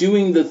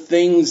doing the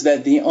things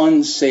that the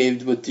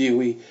unsaved would do.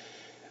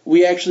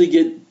 We actually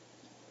get,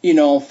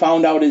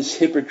 found out as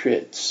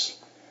hypocrites.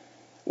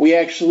 We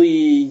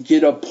actually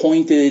get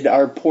appointed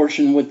our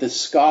portion with the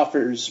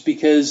scoffers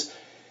because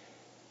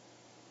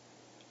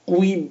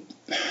I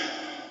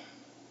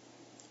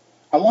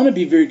want to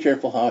be very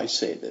careful how I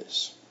say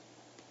this.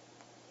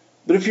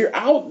 But if you're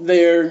out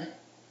there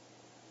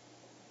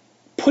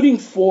putting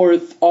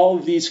forth all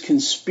of these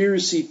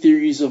conspiracy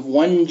theories of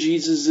when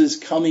Jesus is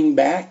coming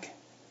back,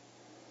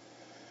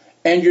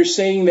 and you're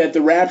saying that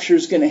the rapture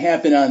is going to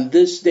happen on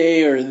this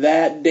day or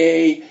that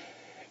day,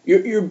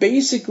 you're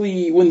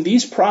basically, when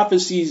these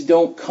prophecies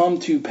don't come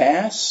to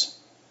pass,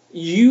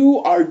 you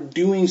are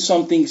doing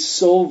something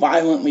so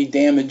violently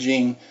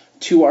damaging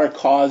to our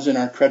cause and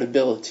our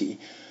credibility.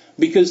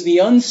 Because the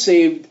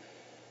unsaved,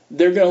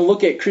 they're going to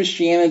look at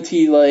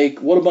Christianity like,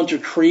 what a bunch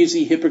of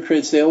crazy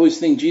hypocrites. They always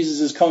think Jesus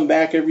is coming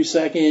back every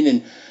second,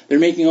 and they're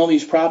making all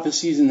these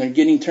prophecies and they're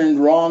getting turned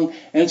wrong,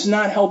 and it's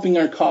not helping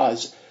our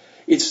cause.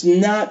 It's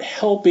not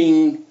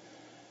helping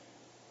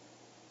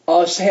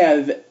us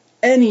have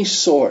any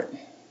sort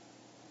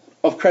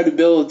of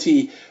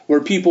credibility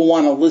where people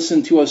want to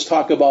listen to us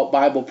talk about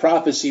Bible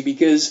prophecy,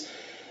 because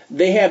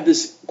they have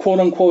this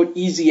quote-unquote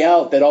easy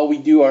out that all we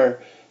do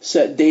are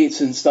set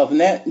dates and stuff. And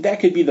that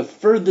could be the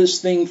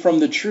furthest thing from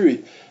the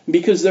truth,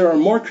 because there are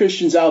more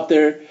Christians out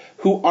there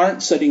who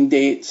aren't setting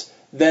dates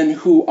than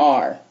who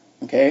are.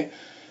 Okay?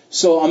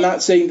 So I'm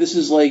not saying this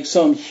is like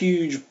some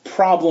huge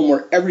problem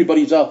where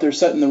everybody's out there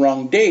setting the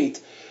wrong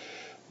date.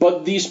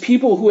 But these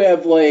people who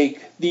have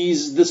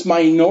this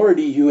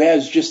minority who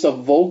has just a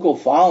vocal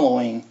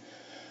following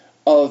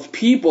of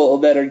people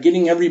that are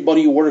getting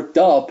everybody worked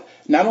up,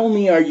 not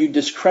only are you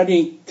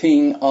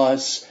discrediting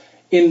us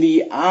in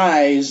the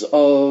eyes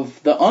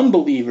of the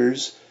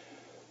unbelievers,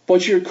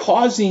 but you're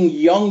causing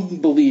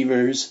young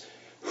believers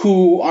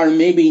who are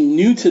maybe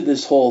new to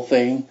this whole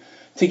thing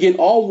to get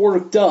all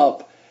worked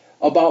up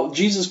about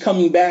Jesus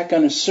coming back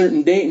on a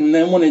certain date, and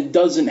then when it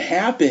doesn't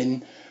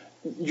happen,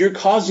 you're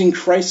causing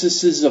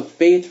crises of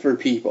faith for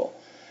people.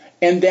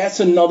 And that's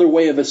another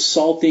way of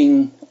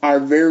assaulting our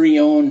very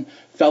own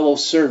fellow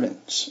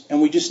servants. And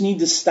we just need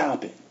to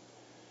stop it.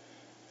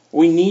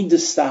 We need to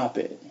stop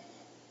it.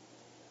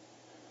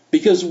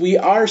 Because we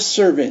are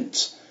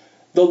servants.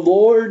 The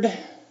Lord,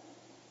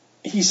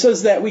 He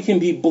says that we can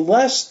be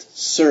blessed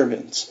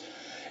servants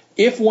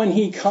if when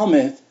He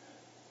cometh,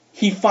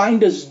 He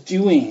find us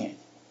doing it.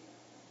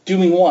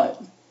 Doing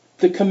what?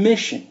 The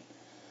commission.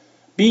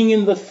 Being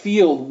in the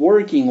field,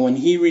 working when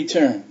He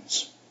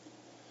returns.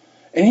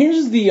 And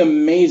here's the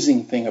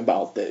amazing thing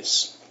about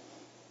this.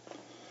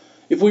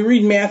 If we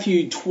read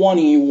Matthew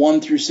 20,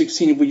 1 through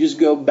 16, if we just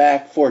go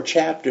back 4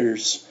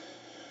 chapters,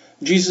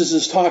 Jesus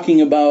is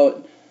talking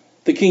about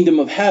the kingdom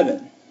of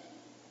heaven,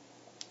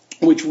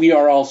 which we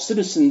are all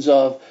citizens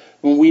of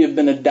when we have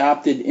been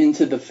adopted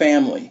into the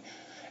family.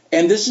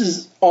 And this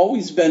has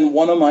always been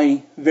one of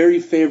my very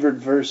favorite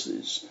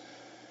verses.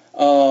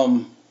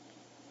 And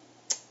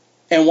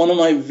one of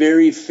my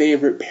very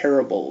favorite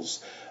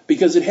parables,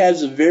 because it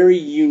has a very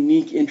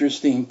unique,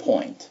 interesting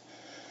point.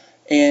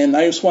 And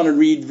I just want to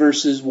read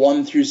verses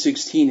 1 through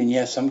 16. And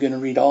yes, I'm going to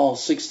read all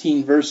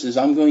 16 verses.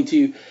 I'm going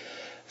to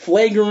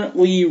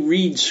flagrantly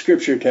read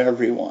scripture to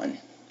everyone.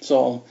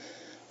 So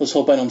let's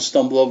hope I don't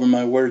stumble over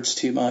my words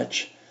too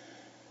much.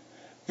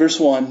 Verse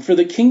 1, For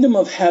the kingdom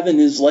of heaven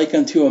is like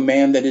unto a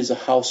man that is a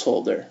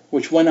householder,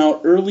 which went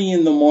out early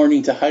in the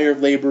morning to hire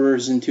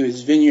laborers into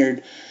his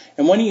vineyard.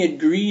 And when he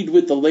agreed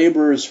with the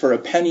laborers for a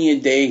penny a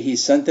day, he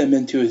sent them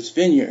into his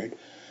vineyard.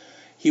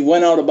 He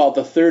went out about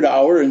the 3rd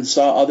hour and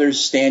saw others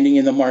standing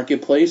in the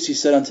marketplace. He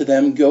said unto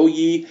them, Go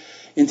ye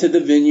into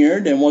the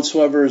vineyard, and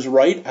whatsoever is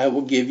right I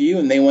will give you.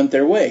 And they went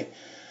their way.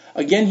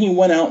 Again he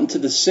went out into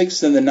the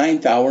 6th and the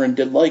 9th hour, and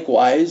did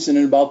likewise. And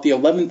in about the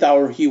 11th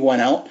hour he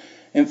went out,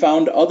 and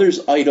found others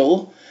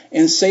idle,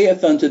 and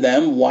saith unto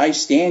them, Why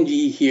stand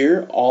ye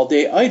here all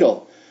day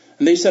idle?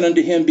 And they said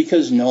unto him,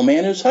 Because no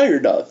man is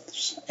hired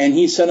us. And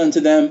he said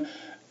unto them,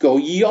 Go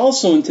ye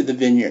also into the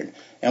vineyard,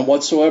 and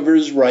whatsoever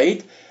is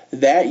right,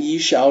 that ye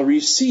shall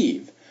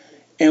receive.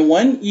 And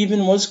when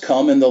even was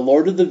come, and the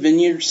Lord of the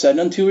vineyard said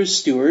unto his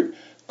steward,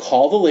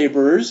 Call the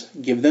laborers,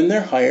 give them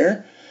their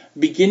hire,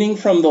 beginning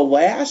from the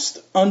last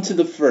unto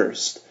the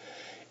first.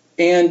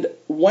 And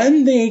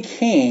when they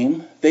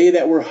came, they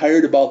that were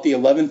hired about the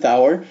 11th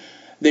hour,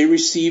 they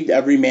received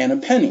every man a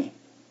penny.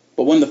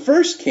 But when the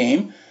first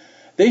came,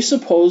 they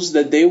supposed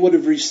that they would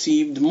have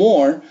received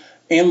more,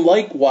 and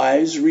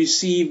likewise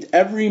received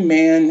every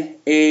man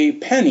a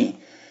penny.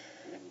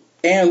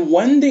 And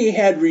when they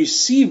had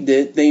received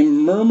it, they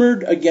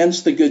murmured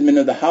against the goodman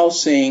of the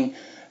house, saying,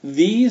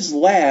 These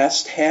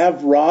last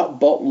have wrought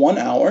but 1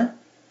 hour,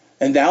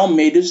 and thou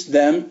madest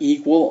them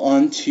equal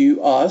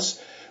unto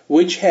us,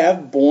 which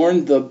have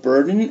borne the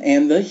burden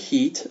and the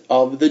heat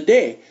of the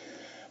day.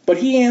 But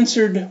he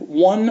answered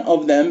one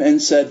of them and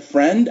said,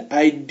 Friend,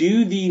 I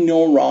do thee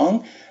no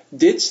wrong.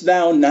 Didst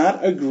thou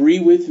not agree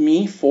with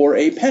me for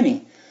a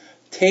penny?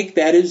 Take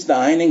that is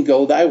thine, and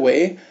go thy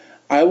way.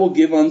 I will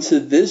give unto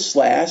this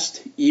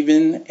last,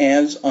 even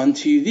as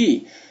unto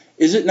thee.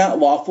 Is it not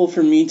lawful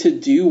for me to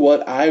do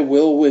what I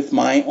will with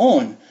my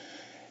own?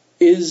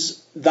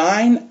 Is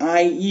thine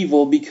eye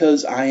evil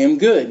because I am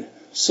good?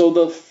 So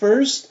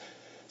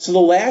the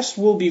last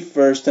will be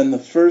first, and the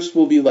first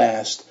will be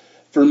last.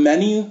 For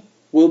many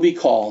will be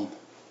called,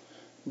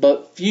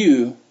 but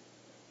few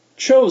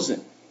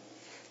chosen.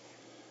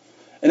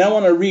 And I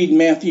want to read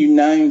Matthew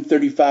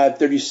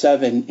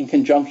 9:35-37 in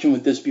conjunction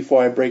with this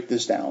before I break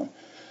this down.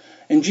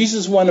 And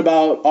Jesus went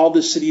about all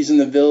the cities and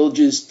the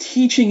villages,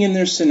 teaching in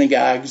their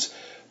synagogues,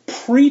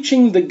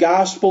 preaching the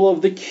gospel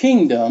of the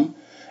kingdom,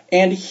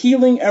 and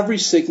healing every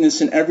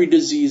sickness and every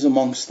disease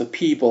amongst the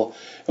people.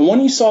 And when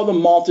he saw the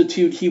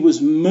multitude, he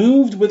was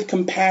moved with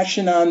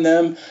compassion on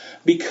them,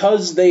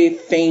 because they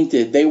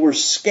fainted. They were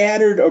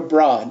scattered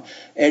abroad,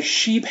 as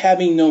sheep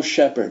having no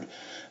shepherd.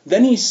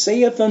 Then he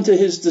saith unto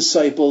his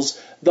disciples,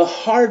 The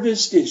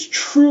harvest is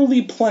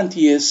truly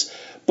plenteous,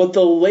 but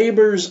the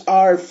laborers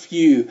are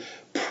few.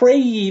 Pray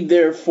ye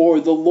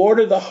therefore the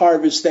Lord of the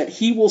harvest, that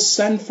he will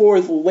send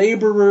forth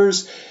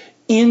laborers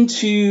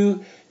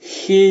into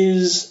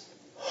his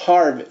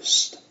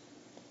harvest.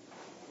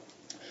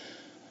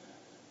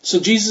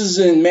 So Jesus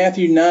in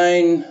Matthew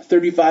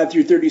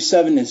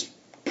 9:35-37 is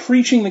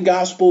preaching the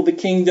gospel of the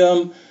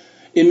kingdom.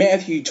 In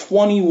Matthew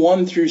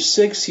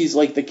 21-6, he's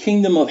like the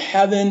kingdom of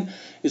heaven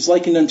is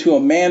likened unto a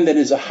man that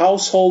is a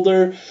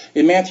householder.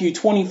 In Matthew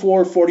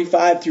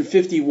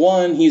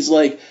 24:45-51, he's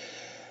like,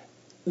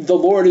 the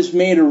Lord has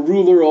made a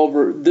ruler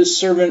over this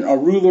servant, a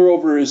ruler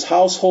over his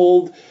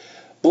household.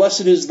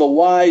 Blessed is the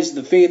wise,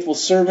 the faithful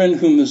servant,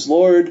 whom his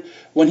Lord,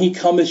 when he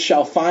cometh,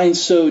 shall find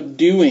so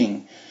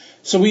doing.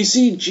 So we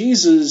see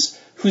Jesus,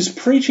 who's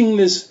preaching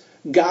this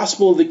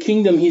gospel of the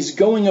kingdom. He's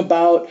going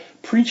about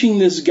preaching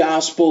this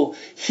gospel,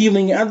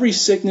 healing every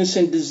sickness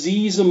and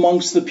disease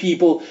amongst the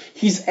people.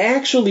 He's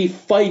actually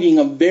fighting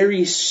a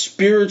very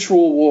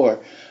spiritual war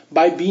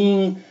by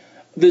being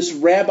this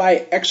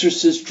rabbi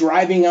exorcist,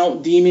 driving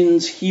out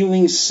demons,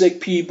 healing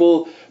sick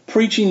people,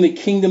 preaching the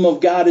kingdom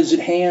of God is at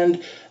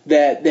hand,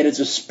 that it's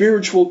a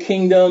spiritual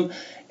kingdom.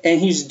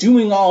 And he's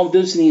doing all of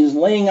this, and he's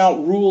laying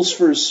out rules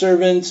for his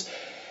servants.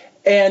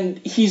 And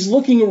he's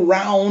looking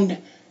around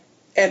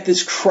at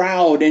this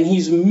crowd, and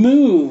he's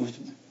moved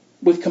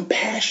with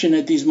compassion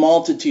at these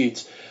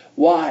multitudes.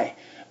 Why?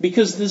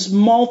 Because this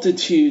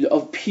multitude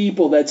of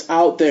people that's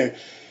out there,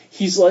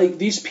 he's like,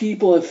 these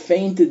people have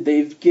fainted.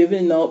 They've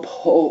given up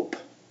hope.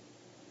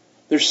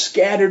 They're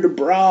scattered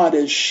abroad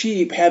as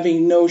sheep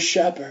having no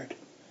shepherd.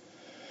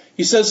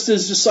 He says to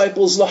his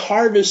disciples, the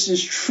harvest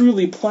is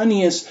truly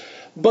plenteous,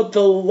 but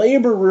the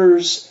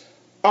laborers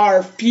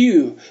are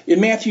few. In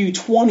Matthew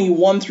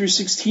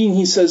 20:1-16,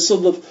 he says, So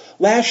the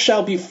last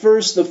shall be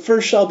first, the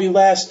first shall be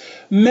last.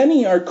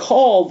 Many are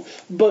called,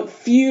 but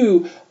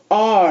few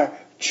are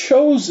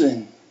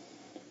chosen.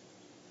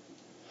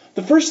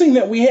 The first thing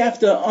that we have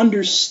to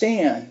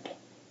understand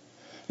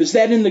is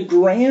that in the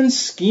grand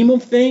scheme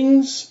of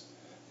things,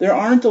 there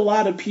aren't a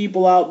lot of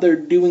people out there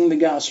doing the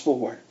gospel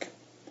work.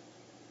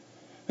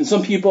 And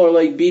some people are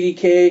like,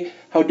 BDK,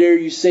 how dare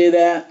you say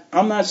that?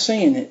 I'm not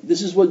saying it.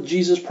 This is what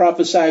Jesus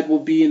prophesied will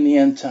be in the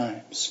end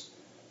times.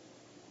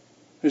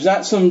 There's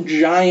not some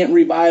giant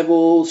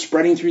revival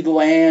spreading through the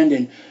land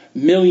and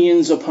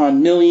millions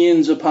upon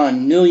millions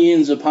upon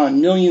millions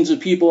upon millions of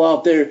people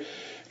out there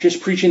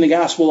just preaching the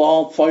gospel,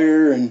 all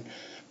fire and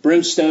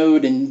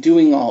brimstone and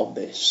doing all of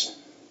this.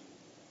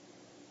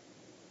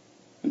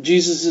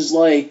 Jesus is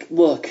like,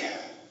 look,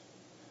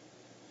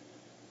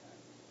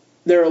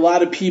 there are a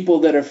lot of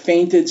people that are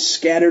fainted,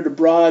 scattered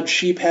abroad,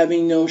 sheep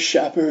having no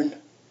shepherd.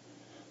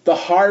 The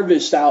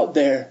harvest out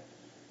there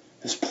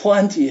is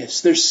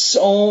plenteous. There's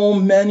so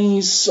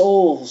many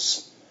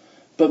souls.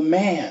 But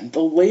man,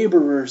 the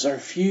laborers are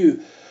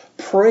few.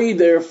 Pray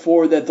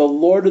therefore that the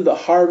Lord of the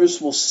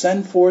harvest will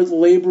send forth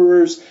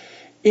laborers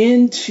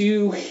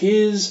into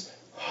his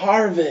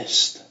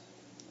harvest.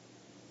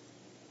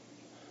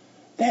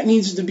 That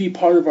needs to be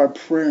part of our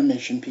prayer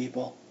mission,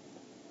 people.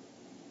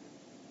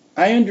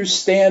 I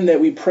understand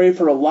that we pray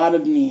for a lot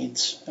of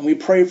needs, and we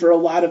pray for a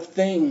lot of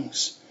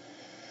things.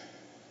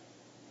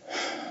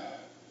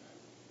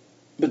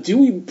 But do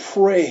we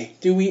pray?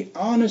 Do we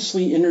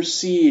honestly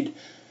intercede,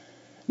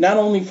 not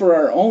only for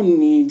our own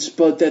needs,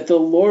 but that the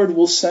Lord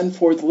will send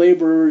forth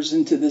laborers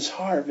into this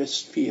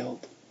harvest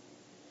field?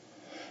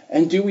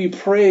 And do we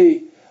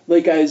pray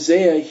like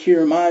Isaiah,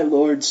 "Hear my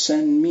Lord,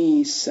 send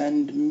me,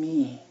 send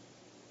me"?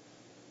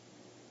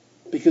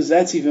 Because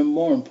that's even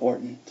more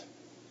important.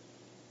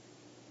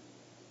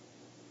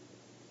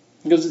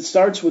 Because it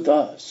starts with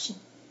us.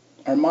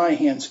 Are my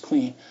hands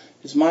clean?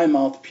 Is my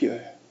mouth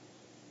pure?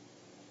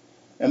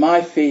 Am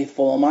I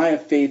faithful? Am I a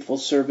faithful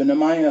servant?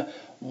 Am I a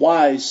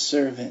wise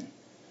servant?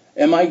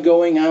 Am I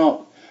going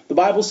out? The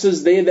Bible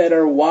says they that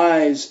are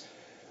wise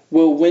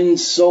will win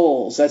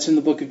souls. That's in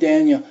the book of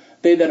Daniel.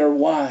 They that are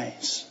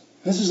wise.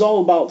 This is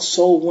all about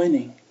soul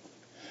winning.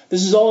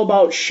 This is all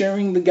about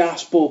sharing the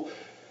gospel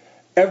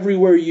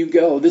everywhere you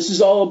go. This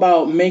is all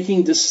about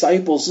making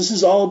disciples. This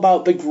is all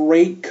about the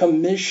Great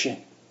Commission.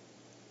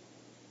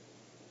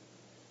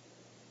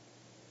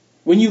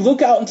 When you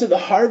look out into the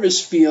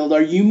harvest field,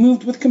 are you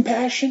moved with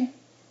compassion?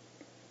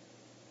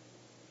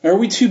 Or are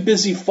we too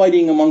busy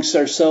fighting amongst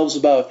ourselves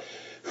about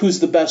who's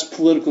the best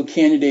political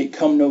candidate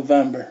come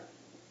November?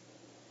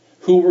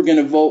 Who we're going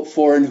to vote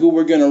for and who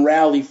we're going to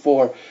rally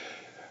for?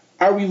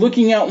 Are we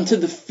looking out into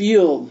the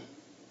field?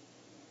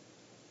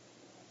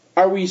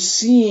 Are we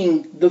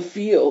seeing the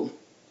field?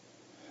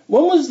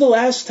 When was the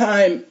last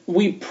time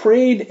we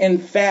prayed and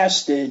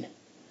fasted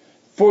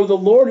for the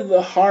Lord of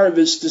the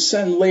harvest to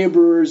send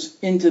laborers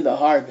into the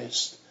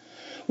harvest?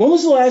 When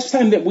was the last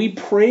time that we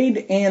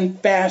prayed and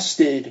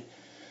fasted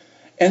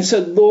and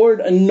said, "Lord,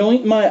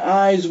 anoint my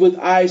eyes with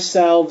eye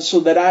salve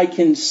so that I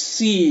can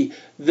see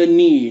the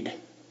need,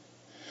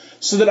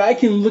 so that I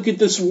can look at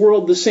this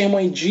world the same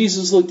way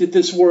Jesus looked at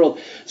this world,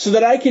 so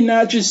that I can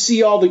not just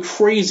see all the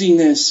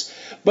craziness,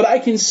 but I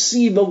can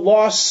see the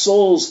lost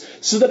souls,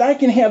 so that I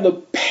can have a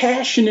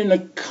passion and a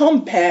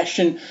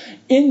compassion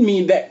in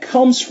me that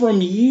comes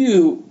from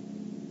you"?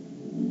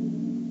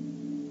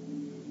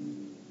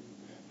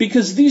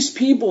 Because these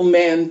people,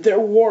 man, they're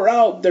wore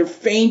out, they're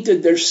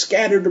fainted, they're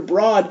scattered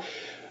abroad.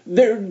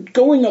 They're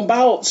going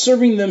about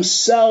serving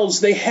themselves.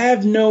 They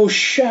have no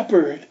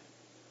shepherd.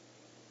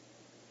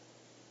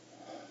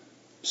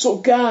 So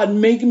God,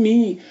 make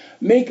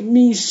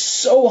me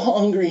so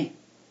hungry.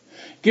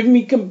 Give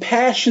me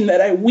compassion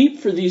that I weep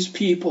for these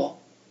people.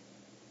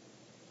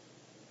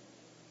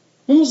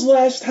 When was the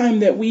last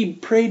time that we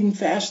prayed and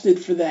fasted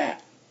for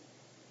that?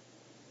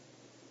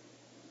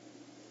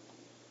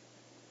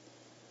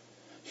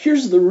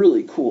 Here's the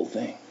really cool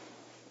thing.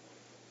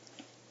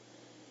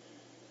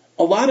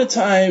 A lot of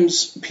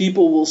times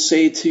people will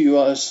say to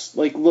us,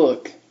 like,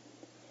 look,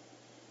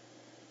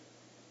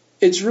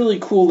 it's really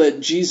cool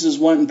that Jesus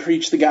went and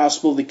preached the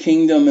gospel of the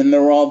kingdom and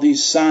there were all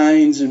these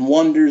signs and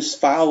wonders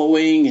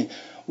following, and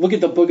look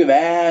at the book of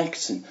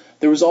Acts, and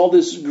there was all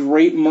this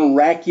great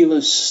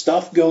miraculous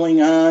stuff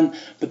going on,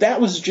 but that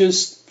was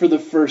just for the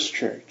first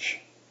church.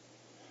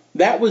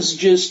 That was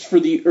just for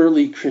the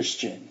early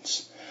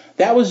Christians.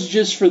 That was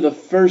just for the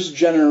first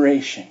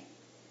generation.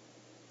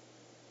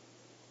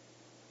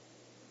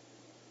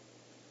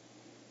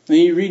 Then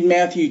you read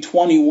Matthew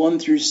 21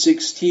 through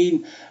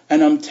 16,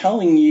 and I'm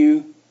telling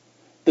you,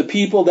 the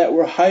people that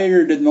were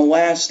hired in the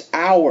last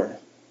hour,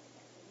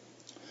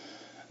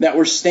 that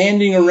were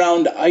standing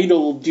around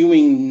idle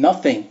doing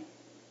nothing,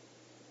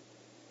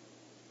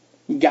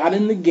 got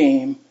in the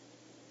game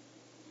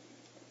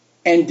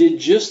and did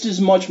just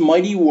as much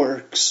mighty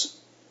works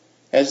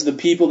as the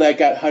people that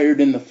got hired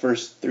in the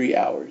first 3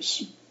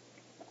 hours.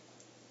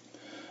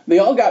 They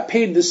all got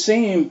paid the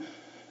same.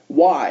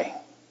 Why?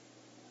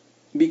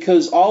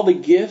 Because all the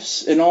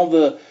gifts and all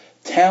the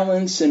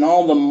talents and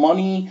all the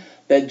money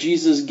that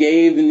Jesus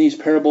gave in these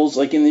parables,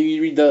 like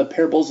you read the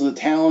parables of the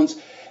talents,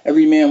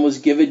 every man was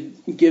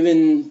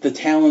given the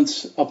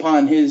talents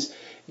upon his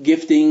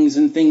giftings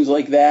and things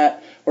like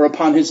that, or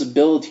upon his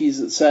abilities,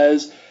 it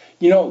says.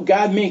 You know,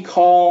 God may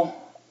call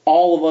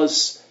all of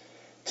us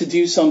to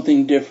do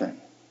something different.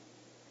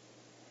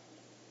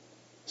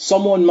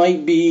 Someone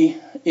might be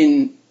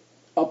in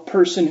a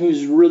person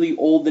who's really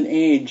old in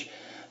age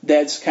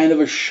that's kind of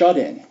a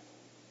shut-in.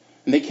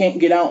 And they can't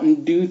get out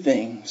and do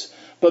things.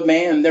 But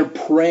man, they're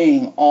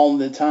praying all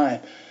the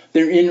time.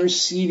 They're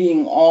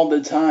interceding all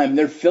the time.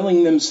 They're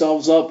filling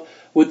themselves up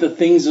with the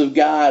things of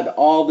God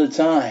all the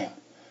time.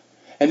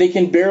 And they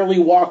can barely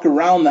walk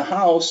around the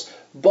house,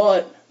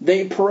 but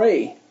they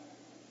pray.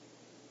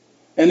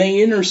 And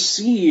they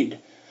intercede.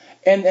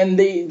 And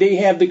they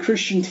have the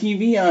Christian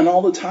TV on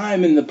all the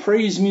time and the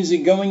praise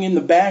music going in the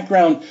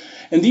background.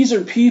 And these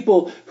are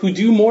people who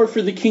do more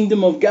for the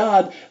kingdom of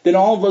God than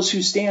all of us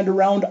who stand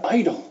around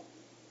idle.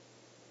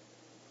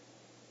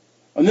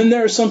 And then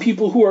there are some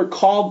people who are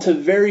called to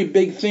very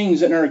big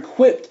things and are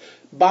equipped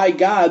by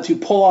God to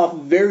pull off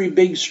very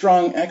big,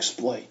 strong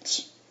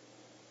exploits.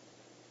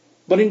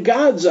 But in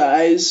God's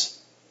eyes,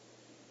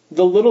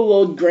 the little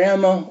old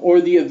grandma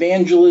or the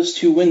evangelist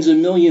who wins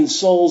 1 million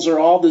souls are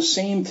all the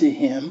same to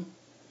him,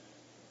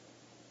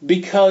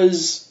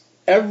 because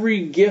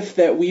every gift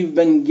that we've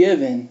been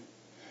given,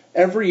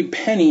 every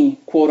penny,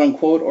 quote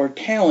unquote, or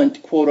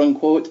talent, quote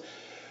unquote,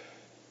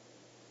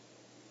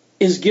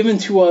 is given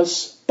to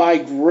us by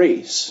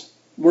grace.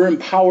 We're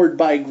empowered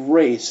by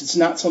grace. It's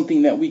not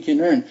something that we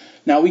can earn.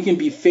 Now, we can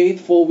be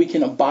faithful, we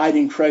can abide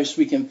in Christ,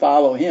 we can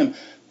follow him.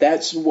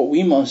 That's what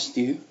we must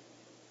do.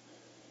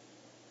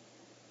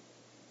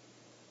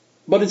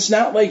 But it's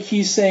not like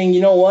he's saying,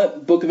 you know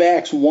what, Book of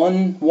Acts,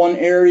 one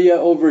area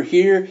over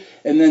here,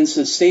 and then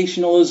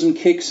cessationalism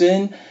kicks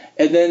in,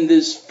 and then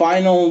this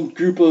final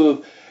group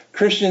of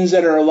Christians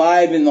that are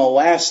alive in the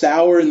last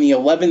hour, in the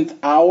 11th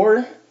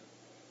hour,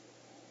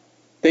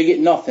 they get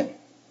nothing.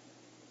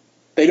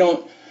 They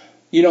don't,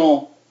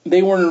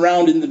 they weren't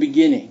around in the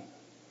beginning.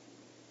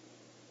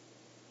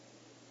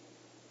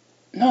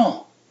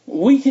 No,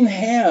 we can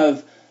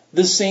have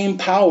the same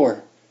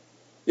power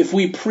if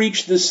we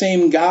preach the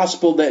same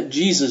gospel that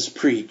Jesus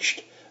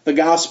preached, the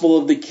gospel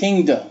of the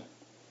kingdom.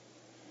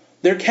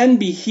 There can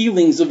be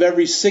healings of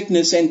every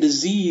sickness and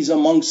disease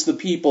amongst the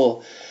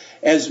people,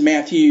 as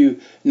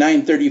Matthew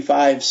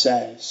 9:35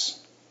 says.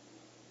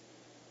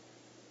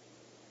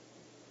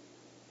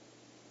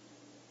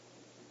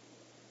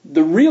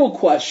 The real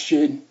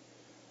question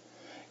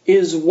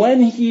is,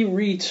 when he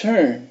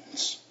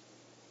returns,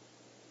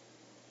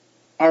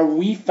 are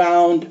we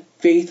found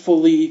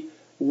faithfully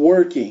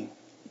working?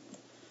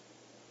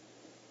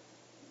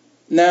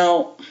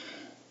 Now,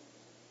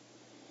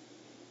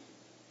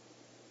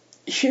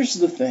 here's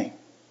the thing.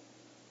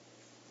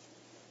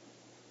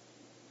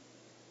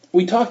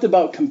 We talked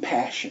about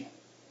compassion.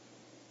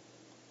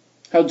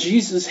 How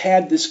Jesus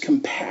had this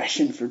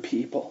compassion for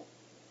people.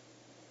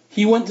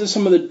 He went to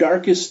some of the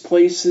darkest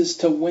places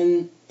to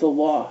win the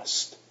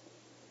lost.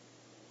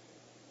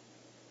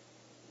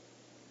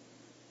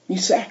 He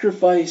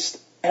sacrificed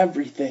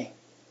everything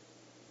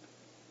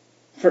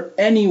for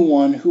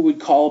anyone who would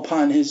call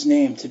upon his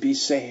name to be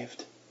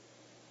saved.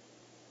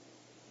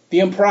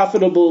 The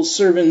unprofitable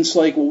servants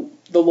like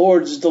the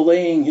Lord's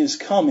delaying his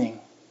coming.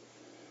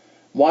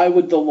 Why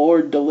would the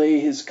Lord delay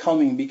his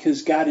coming?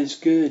 Because God is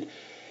good.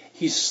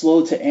 He's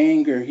slow to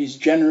anger. He's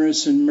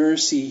generous in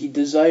mercy. He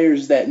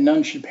desires that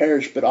none should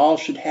perish, but all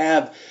should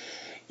have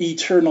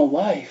eternal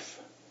life.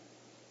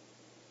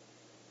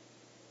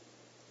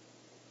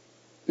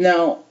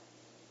 Now,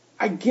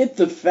 I get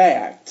the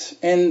fact,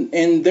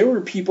 and there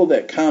were people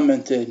that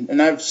commented,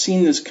 and I've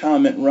seen this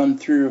comment run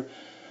through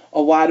a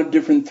lot of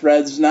different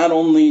threads, not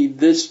only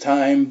this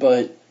time,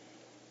 but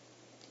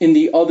in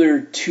the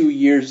other 2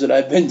 years that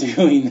I've been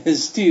doing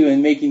this too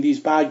and making these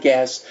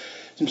podcasts.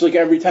 Seems like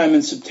every time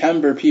in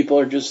September, people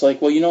are just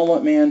like, well, you know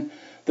what, man?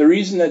 The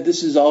reason that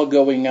this is all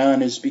going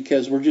on is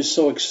because we're just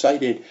so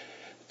excited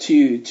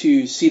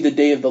to see the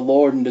day of the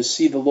Lord and to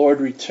see the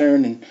Lord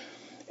return,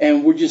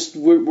 and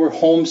we're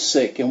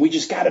homesick, and we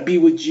just got to be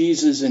with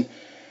Jesus. And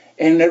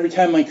every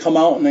time I come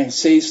out and I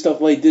say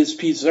stuff like this,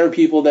 there are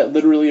people that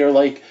literally are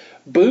like,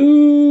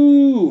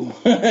 boo!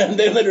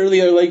 They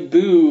literally are like,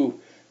 boo,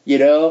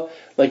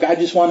 like, I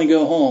just want to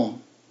go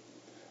home.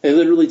 They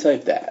literally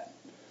type that.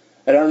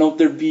 I don't know if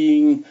they're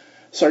being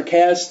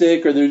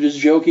sarcastic or they're just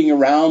joking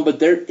around, but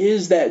there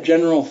is that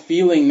general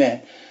feeling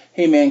that,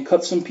 hey man,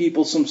 cut some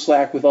people some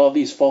slack with all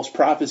these false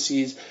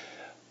prophecies.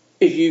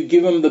 If you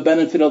give them the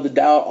benefit of the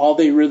doubt, all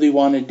they really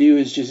want to do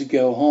is just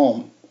go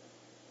home.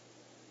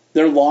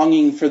 They're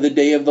longing for the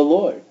day of the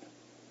Lord.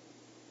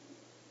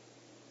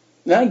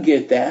 And I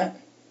get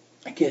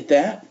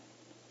that.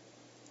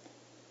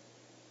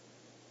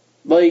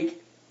 Like,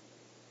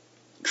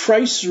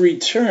 Christ's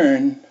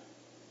return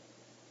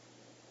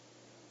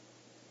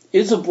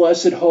is a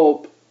blessed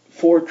hope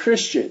for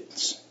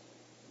Christians.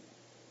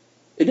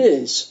 It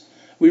is.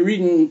 We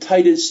read in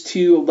Titus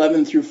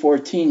 2:11 through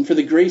 14, for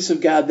the grace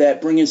of God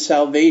that bringeth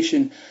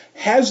salvation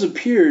has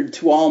appeared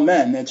to all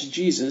men, that's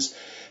Jesus,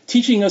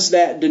 teaching us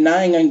that,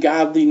 denying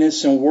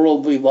ungodliness and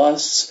worldly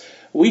lusts,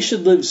 we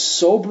should live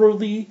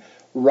soberly,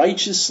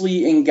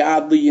 righteously, and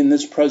godly in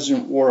this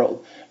present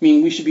world.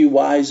 Meaning we should be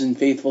wise and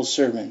faithful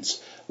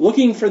servants,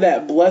 looking for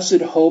that blessed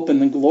hope and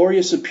the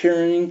glorious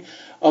appearing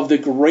of the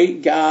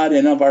great God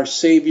and of our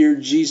Savior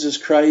Jesus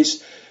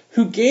Christ,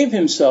 who gave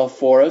himself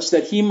for us,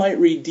 that he might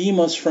redeem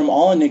us from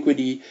all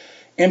iniquity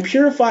and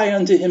purify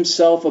unto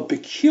himself a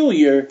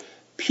peculiar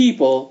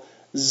people,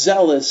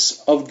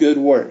 zealous of good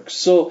works.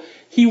 So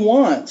he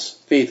wants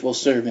faithful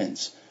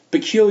servants,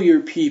 peculiar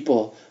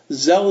people,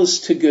 zealous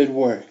to good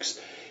works.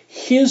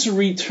 His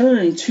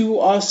return to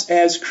us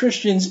as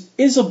Christians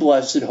is a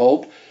blessed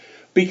hope,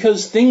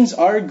 because things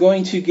are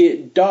going to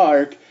get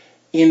dark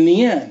in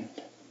the end.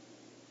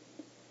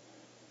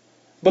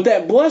 But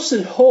that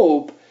blessed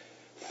hope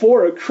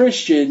for a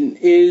Christian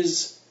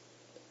is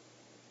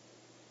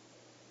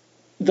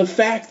the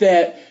fact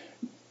that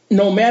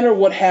no matter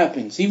what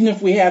happens, even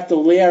if we have to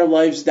lay our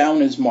lives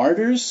down as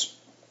martyrs,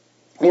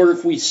 or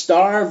if we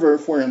starve, or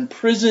if we're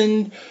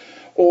imprisoned,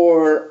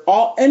 or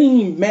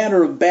any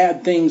matter of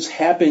bad things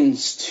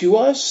happens to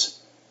us,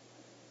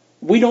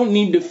 we don't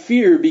need to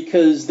fear,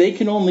 because they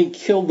can only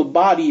kill the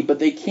body, but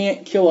they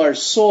can't kill our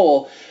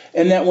soul.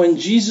 And that when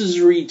Jesus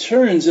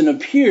returns and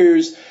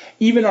appears,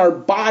 even our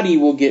body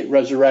will get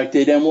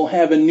resurrected and we'll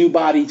have a new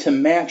body to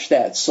match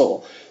that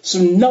soul. So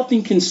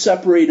nothing can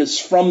separate us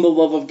from the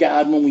love of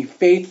God when we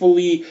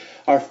faithfully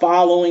are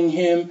following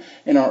Him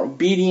and are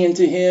obedient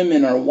to Him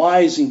and are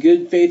wise and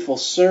good, faithful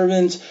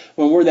servants,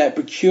 when we're that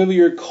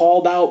peculiar,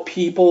 called out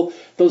people,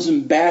 those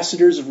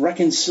ambassadors of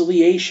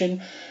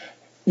reconciliation.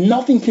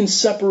 Nothing can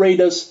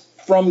separate us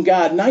from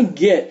God. And I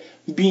get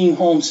being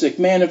homesick.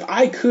 Man, if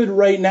I could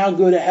right now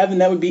go to heaven,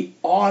 that would be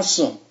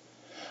awesome.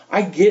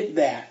 I get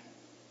that.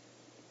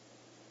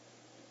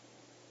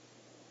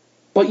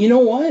 But you know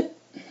what?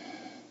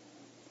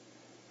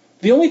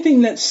 The only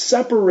thing that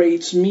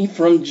separates me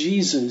from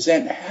Jesus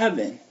and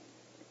heaven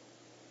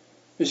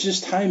is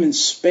just time and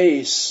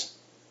space,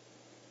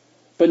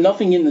 but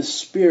nothing in the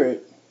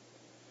spirit.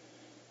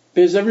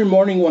 Because every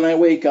morning when I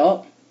wake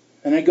up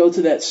and I go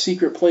to that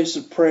secret place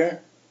of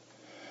prayer,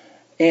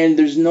 and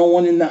there's no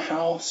one in the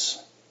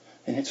house,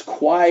 and it's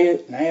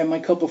quiet, and I have my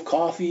cup of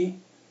coffee,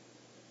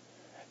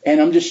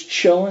 and I'm just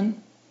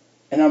chilling,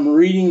 and I'm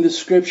reading the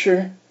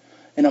scripture,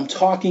 and I'm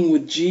talking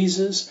with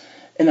Jesus,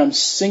 and I'm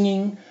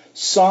singing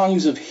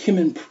songs of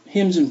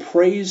hymns and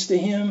praise to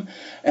Him,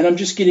 and I'm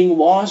just getting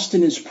lost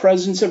in His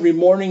presence every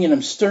morning, and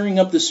I'm stirring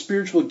up the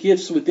spiritual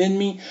gifts within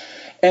me,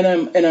 and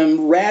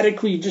I'm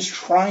radically just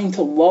trying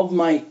to love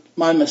my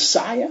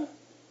Messiah.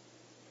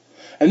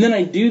 And then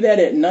I do that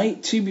at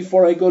night too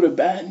before I go to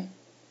bed.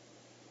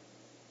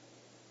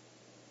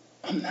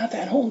 I'm not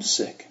that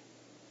homesick.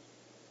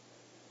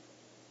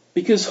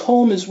 Because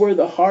home is where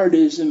the heart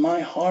is, and my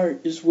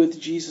heart is with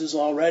Jesus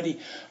already.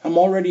 I'm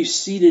already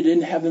seated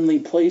in heavenly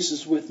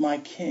places with my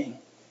King.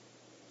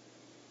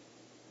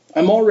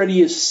 I'm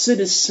already a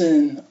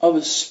citizen of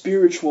a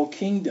spiritual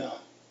kingdom.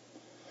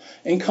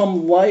 And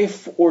come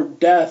life or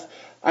death,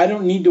 I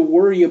don't need to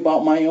worry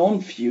about my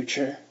own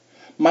future,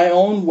 my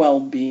own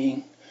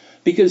well-being,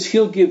 because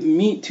He'll give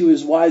meat to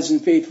His wise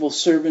and faithful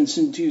servants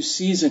in due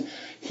season.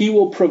 He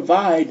will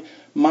provide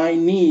my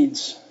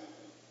needs.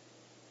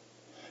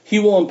 He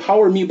will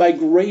empower me by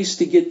grace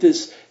to get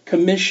this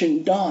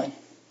commission done.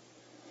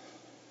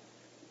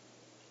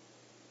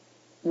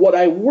 What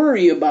I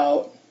worry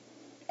about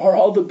are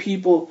all the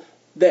people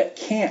that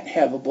can't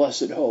have a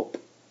blessed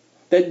hope,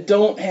 that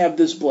don't have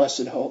this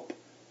blessed hope.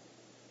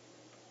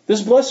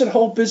 This blessed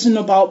hope isn't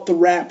about the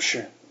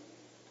rapture.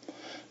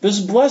 This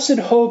blessed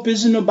hope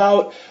isn't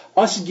about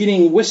us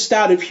getting whisked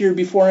out of here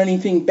before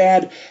anything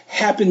bad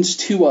happens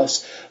to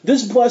us.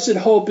 This blessed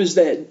hope is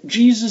that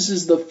Jesus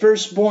is the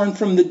firstborn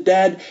from the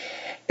dead,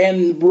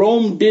 and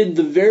Rome did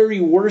the very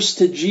worst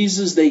to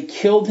Jesus. They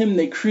killed Him,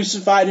 they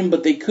crucified Him,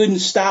 but they couldn't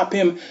stop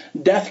Him.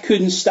 Death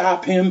couldn't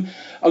stop Him.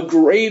 A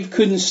grave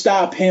couldn't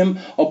stop Him.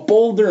 A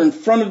boulder in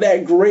front of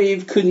that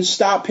grave couldn't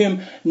stop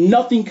Him.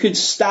 Nothing could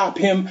stop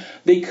Him.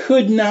 They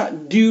could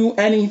not do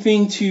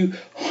anything to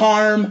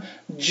harm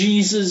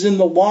Jesus in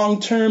the long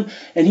term.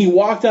 And He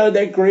walked out of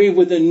that grave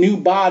with a new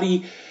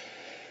body,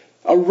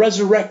 a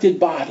resurrected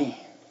body,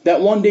 that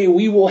one day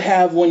we will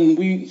have when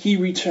He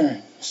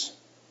returns.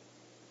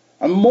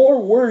 I'm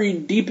more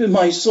worried deep in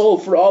my soul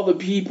for all the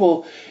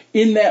people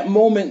in that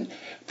moment,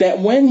 that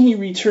when He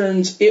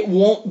returns, it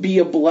won't be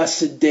a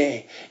blessed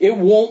day. It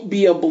won't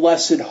be a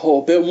blessed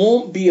hope. It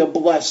won't be a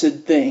blessed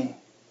thing.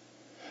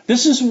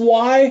 This is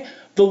why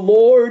the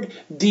Lord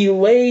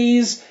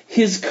delays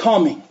His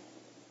coming.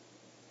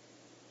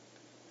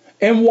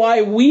 And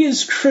why we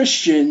as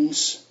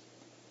Christians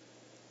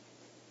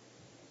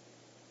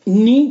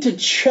need to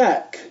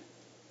check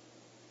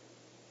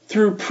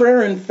through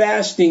prayer and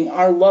fasting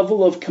our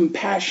level of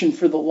compassion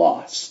for the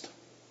lost.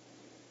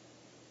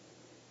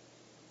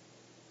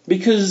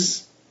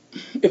 Because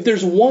if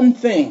there's one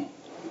thing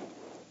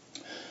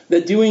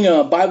that doing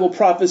a Bible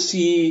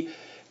prophecy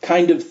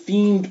kind of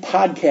themed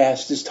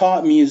podcast has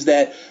taught me, is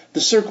that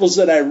the circles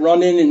that I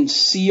run in and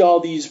see all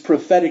these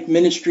prophetic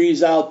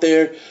ministries out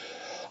there,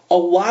 a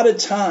lot of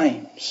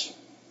times,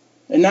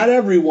 and not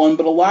everyone,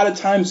 but a lot of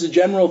times the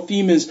general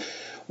theme is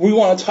we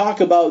want to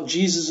talk about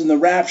Jesus and the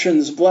rapture and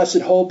this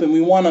blessed hope, and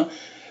we want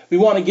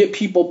to get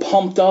people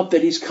pumped up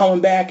that He's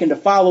coming back and to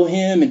follow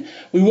Him, and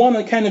we want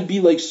to kind of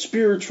be like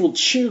spiritual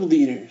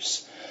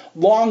cheerleaders,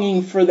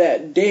 longing for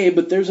that day.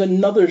 But there's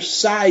another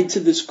side to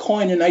this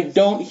coin, and I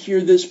don't hear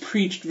this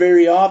preached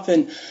very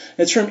often.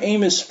 It's from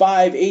Amos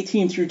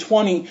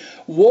 5:18-20.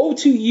 Woe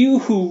to you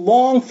who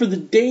long for the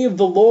day of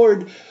the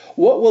Lord.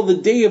 What will the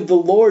day of the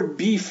Lord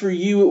be for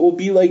you? It will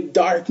be like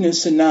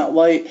darkness and not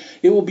light.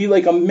 It will be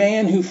like a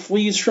man who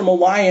flees from a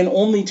lion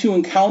only to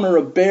encounter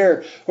a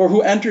bear, or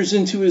who enters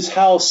into his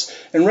house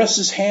and rests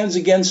his hands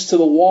against the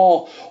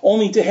wall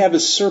only to have a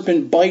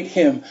serpent bite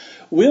him.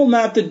 Will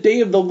not the day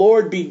of the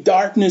Lord be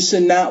darkness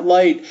and not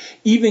light,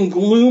 even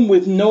gloom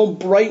with no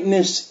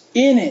brightness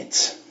in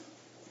it?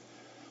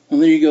 Well,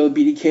 there you go,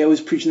 BDK,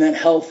 always preaching that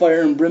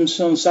hellfire and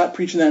brimstone. Stop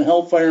preaching that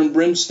hellfire and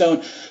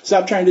brimstone.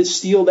 Stop trying to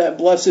steal that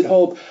blessed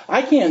hope.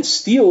 I can't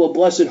steal a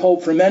blessed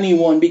hope from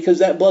anyone because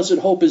that blessed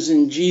hope is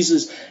in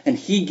Jesus and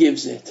He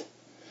gives it.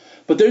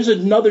 But there's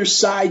another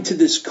side to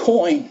this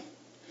coin.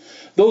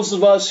 Those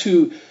of us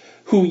who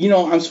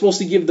I'm supposed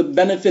to give the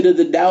benefit of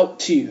the doubt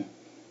to.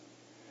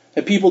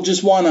 That people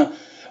just want to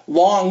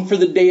long for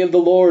the day of the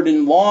Lord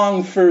and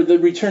long for the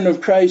return of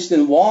Christ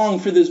and long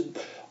for this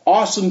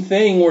awesome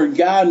thing where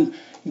God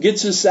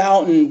gets us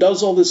out and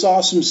does all this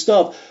awesome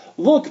stuff.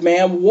 Look,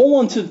 man, woe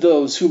unto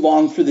those who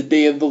long for the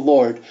day of the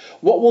Lord.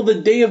 What will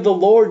the day of the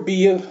Lord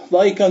be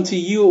like unto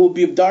you? It will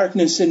be of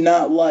darkness and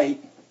not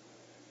light.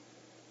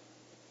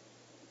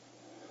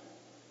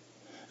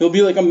 It'll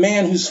be like a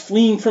man who's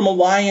fleeing from a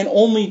lion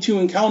only to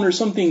encounter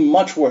something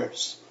much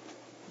worse.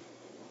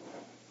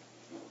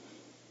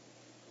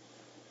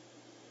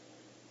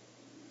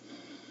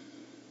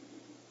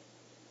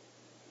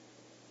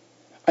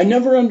 I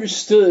never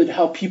understood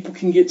how people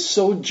can get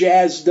so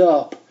jazzed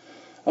up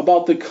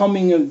about the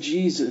coming of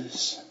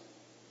Jesus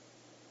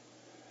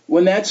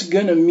when that's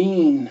going to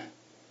mean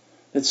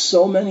that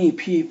so many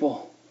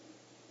people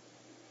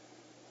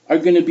are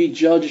going to be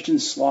judged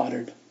and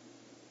slaughtered.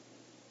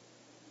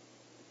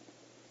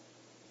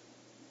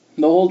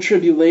 The whole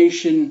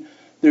tribulation,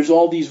 there's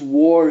all these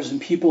wars and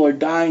people are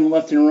dying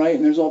left and right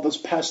and there's all this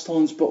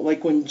pestilence, but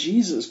like when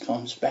Jesus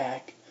comes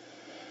back,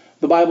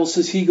 the Bible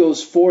says He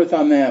goes forth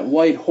on that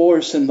white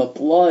horse and the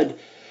blood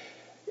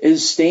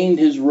is stained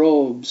His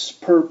robes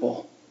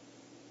purple.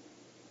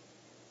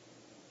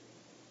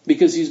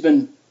 Because He's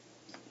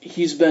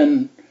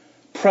been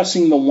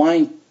pressing the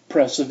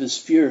winepress of His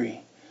fury.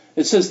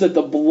 It says that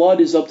the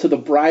blood is up to the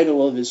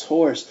bridle of His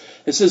horse.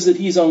 It says that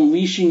He's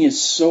unleashing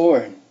His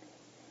sword.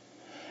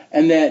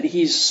 And that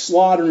He's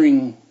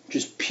slaughtering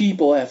just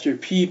people after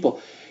people.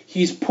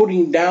 He's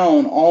putting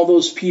down all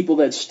those people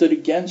that stood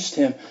against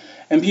Him.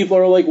 And people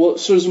are like, well, it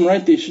serves them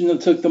right. They shouldn't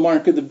have took the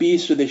mark of the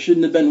beast, or they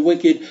shouldn't have been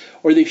wicked,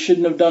 or they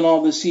shouldn't have done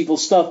all this evil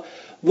stuff.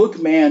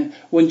 Look, man,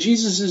 when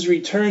Jesus is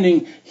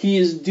returning, He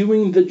is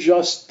doing the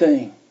just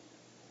thing.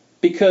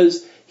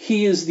 Because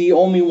He is the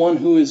only one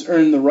who has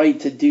earned the right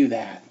to do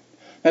that.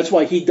 That's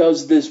why He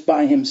does this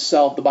by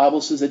Himself. The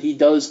Bible says that He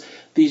does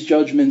these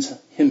judgments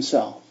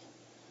Himself.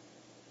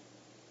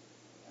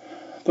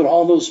 But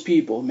all those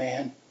people,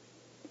 man,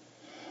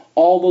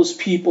 all those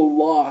people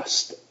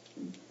lost,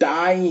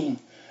 dying,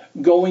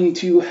 going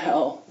to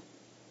hell.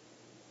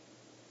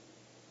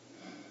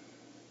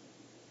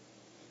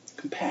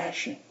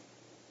 Compassion.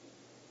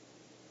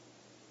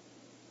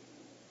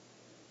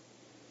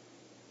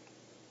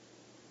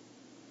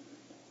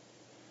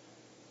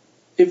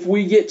 If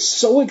we get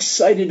so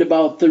excited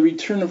about the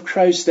return of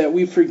Christ that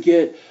we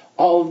forget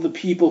all of the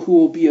people who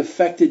will be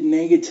affected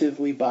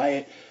negatively by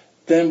it,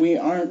 then we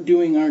aren't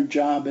doing our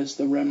job as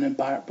the remnant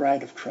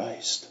bride of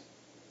Christ.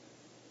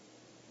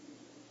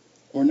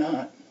 We're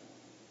not.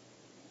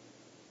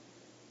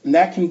 And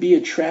that can be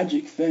a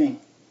tragic thing.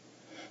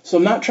 So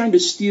I'm not trying to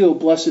steal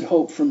blessed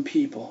hope from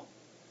people.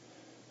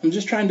 I'm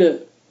just trying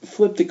to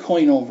flip the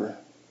coin over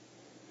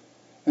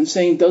and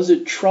saying, does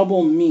it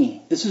trouble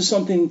me? This is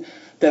something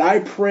that I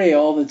pray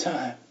all the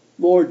time.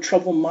 Lord,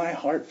 trouble my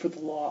heart for the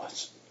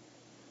lost.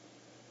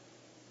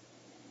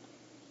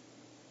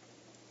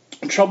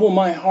 Trouble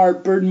my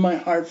heart, burden my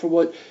heart for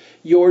what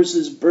yours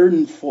is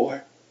burdened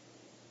for.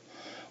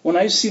 When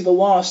I see the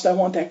lost, I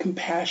want that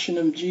compassion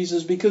of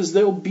Jesus, because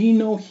there will be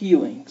no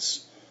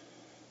healings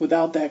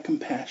without that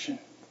compassion.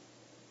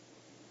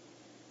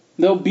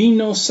 There will be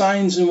no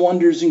signs and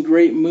wonders and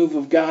great move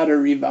of God or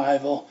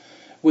revival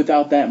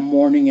without that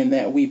mourning and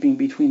that weeping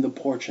between the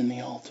porch and the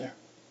altar.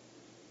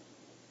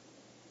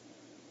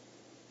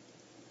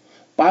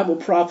 Bible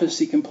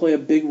prophecy can play a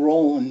big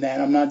role in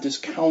that. I'm not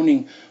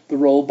discounting the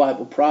role of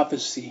Bible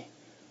prophecy.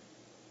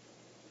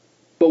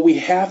 But we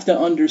have to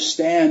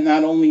understand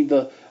not only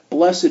the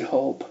blessed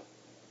hope,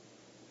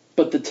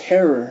 but the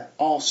terror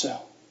also.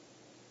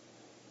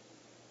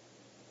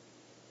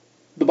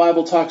 The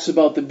Bible talks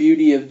about the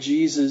beauty of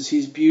Jesus.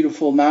 He's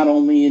beautiful not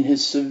only in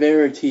His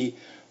severity,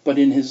 but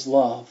in His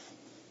love.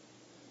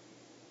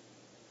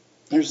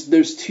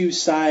 There's two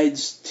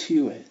sides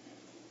to it.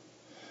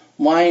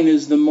 Lion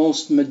is the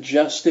most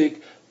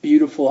majestic,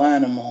 beautiful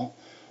animal,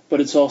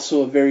 but it's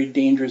also a very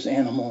dangerous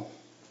animal.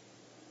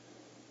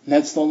 And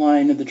that's the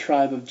Lion of the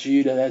tribe of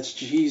Judah. That's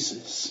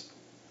Jesus.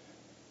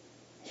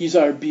 He's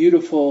our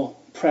beautiful,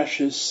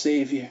 precious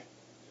Savior.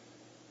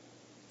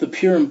 The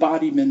pure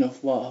embodiment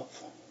of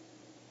love.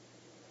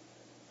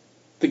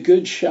 The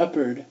good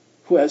shepherd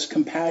who has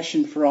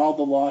compassion for all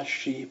the lost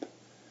sheep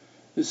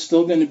is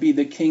still going to be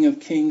the King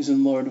of Kings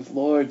and Lord of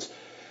Lords,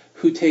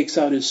 who takes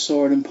out his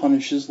sword and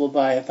punishes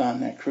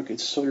Leviathan, that crooked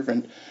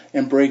servant,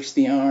 and breaks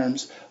the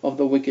arms of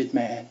the wicked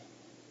man,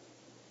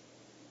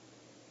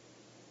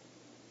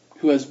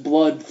 who has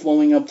blood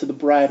flowing up to the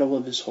bridle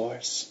of his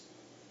horse.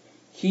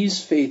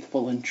 He's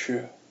faithful and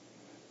true.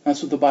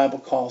 That's what the Bible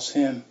calls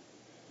him.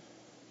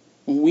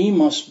 We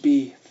must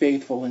be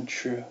faithful and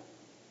true.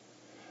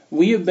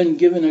 We have been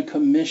given a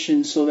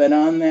commission so that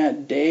on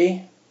that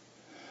day,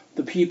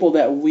 the people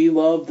that we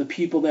love, the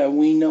people that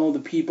we know, the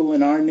people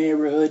in our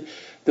neighborhood,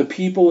 the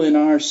people in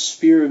our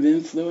sphere of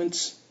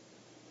influence,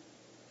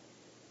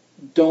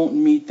 don't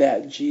meet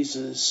that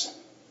Jesus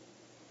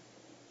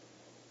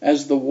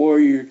as the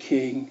warrior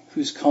king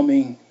who's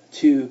coming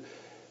to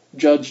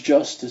judge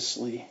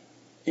justly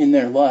in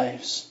their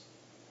lives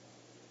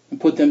and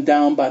put them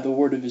down by the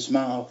word of his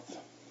mouth.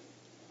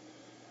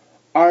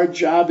 Our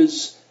job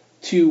is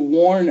to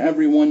warn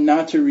everyone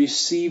not to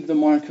receive the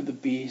mark of the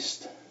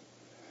beast,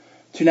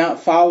 to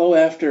not follow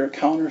after a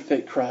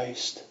counterfeit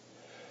Christ,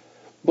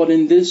 but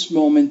in this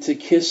moment to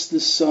kiss the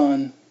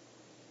Son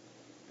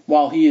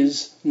while he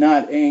is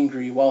not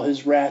angry, while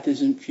his wrath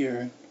isn't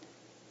pure.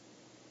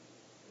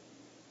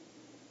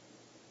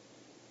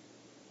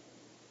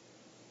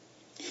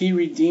 He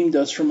redeemed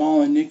us from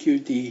all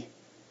iniquity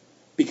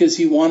because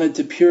he wanted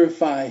to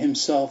purify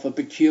himself, a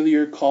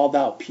peculiar called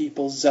out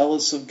people,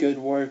 zealous of good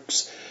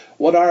works.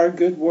 What are our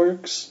good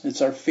works?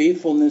 It's our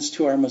faithfulness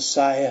to our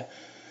Messiah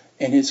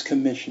and his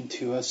commission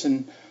to us.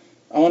 And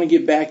I want to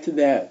get back to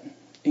that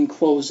in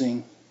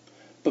closing.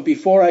 But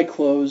before I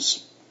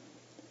close,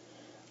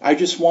 I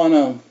just want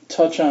to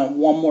touch on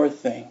one more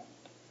thing.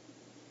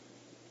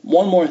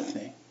 One more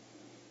thing.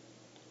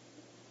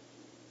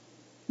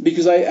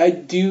 Because I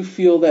do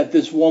feel that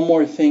this one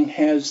more thing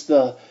has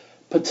the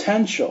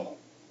potential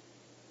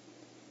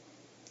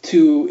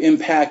to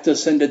impact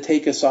us and to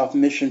take us off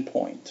mission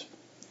point.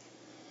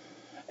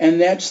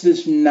 And that's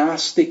this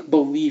Gnostic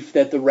belief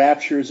that the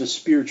rapture is a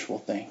spiritual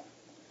thing.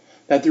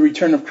 That the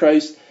return of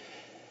Christ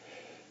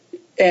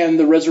and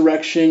the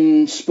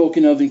resurrection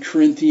spoken of in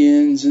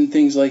Corinthians and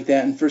things like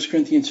that in 1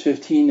 Corinthians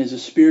 15 is a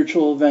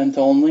spiritual event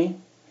only.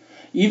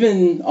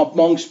 Even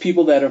amongst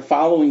people that are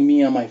following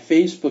me on my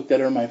Facebook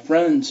that are my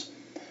friends,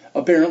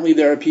 apparently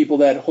there are people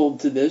that hold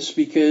to this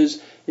because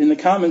in the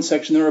comment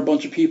section there are a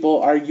bunch of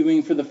people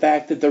arguing for the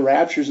fact that the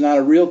rapture is not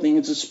a real thing,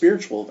 it's a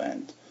spiritual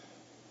event.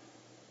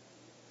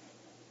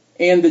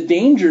 And the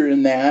danger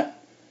in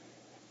that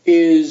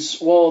is,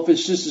 well, if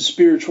it's just a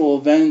spiritual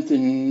event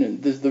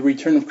and the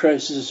return of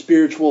Christ is a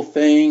spiritual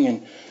thing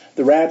and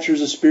the rapture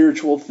is a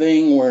spiritual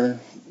thing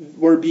where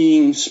we're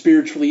being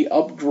spiritually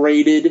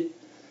upgraded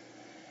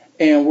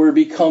and we're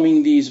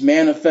becoming these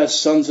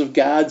manifest sons of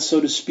God,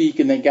 so to speak,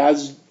 and that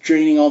God's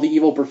draining all the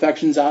evil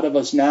perfections out of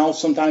us now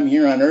sometime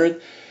here on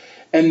earth,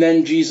 and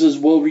then Jesus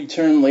will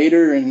return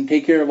later and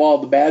take care of all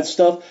the bad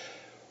stuff.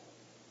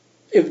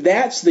 If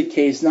that's the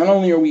case, not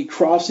only are we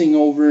crossing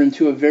over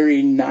into a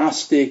very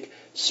Gnostic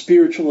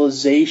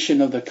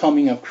spiritualization of the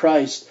coming of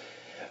Christ,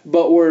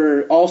 but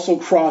we're also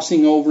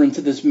crossing over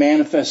into this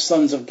manifest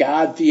sons of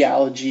God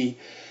theology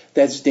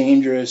that's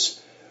dangerous.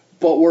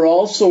 But we're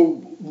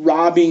also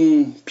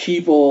robbing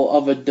people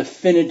of a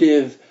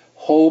definitive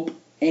hope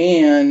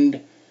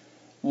and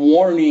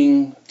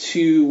warning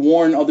to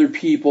warn other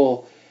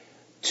people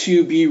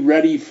to be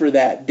ready for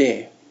that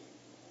day.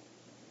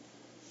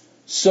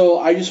 So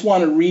I just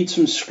want to read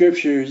some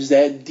scriptures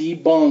that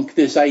debunk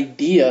this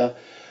idea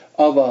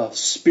of a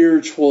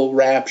spiritual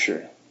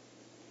rapture.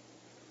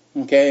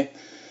 Okay?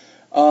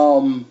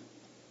 In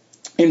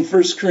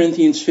 1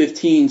 Corinthians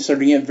 15,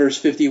 starting at verse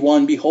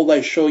 51, behold, I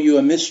show you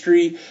a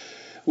mystery.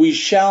 We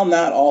shall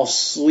not all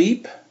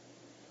sleep,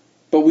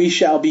 but we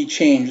shall be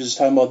changed. This is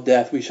talking about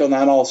death. We shall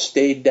not all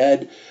stay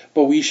dead,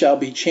 but we shall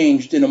be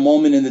changed. In a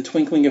moment, in the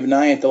twinkling of an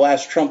eye, at the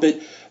last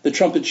trumpet, the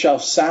trumpet shall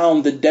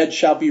sound, the dead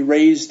shall be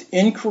raised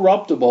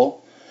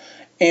incorruptible,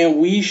 and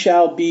we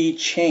shall be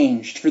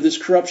changed. For this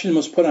corruption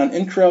must put on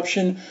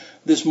incorruption,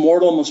 this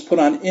mortal must put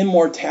on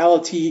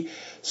immortality,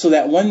 so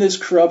that when this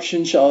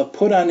corruption shall have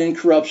put on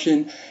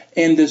incorruption,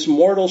 and this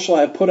mortal shall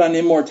have put on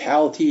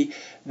immortality,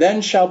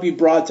 then shall be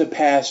brought to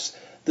pass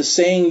the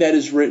saying that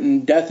is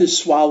written, death is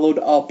swallowed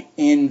up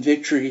in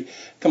victory.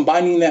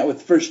 Combining that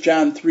with 1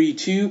 John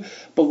 3:2,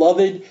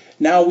 beloved,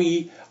 now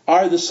we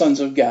are the sons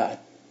of God.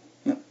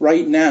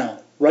 Right now.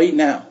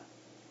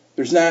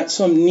 There's not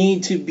some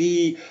need to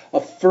be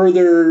a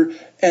further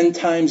end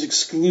times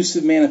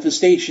exclusive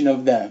manifestation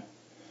of them.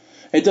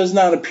 It does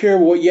not appear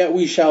what yet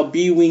we shall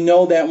be. We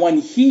know that when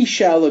he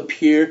shall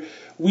appear,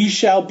 we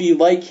shall be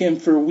like him,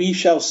 for we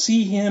shall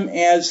see him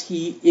as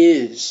he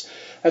is.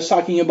 I was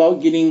talking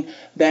about getting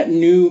that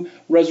new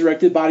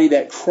resurrected body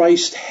that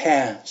Christ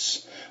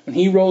has. When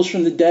he rose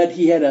from the dead,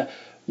 he had a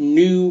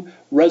new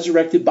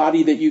resurrected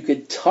body that you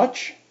could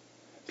touch.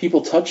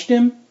 People touched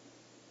him.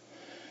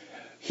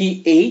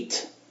 He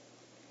ate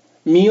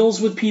meals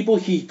with people.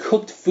 He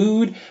cooked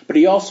food, but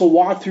he also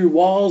walked through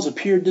walls,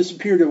 appeared,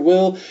 disappeared at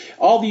will.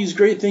 All these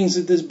great things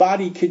that this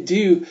body could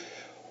do.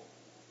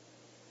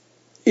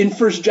 In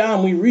 1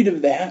 John, we read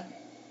of that.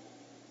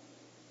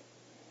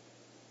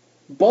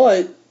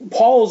 But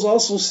Paul is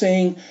also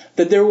saying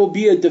that there will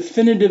be a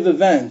definitive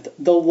event,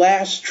 the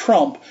last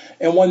trump.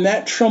 And when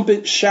that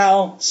trumpet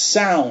shall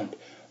sound,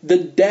 the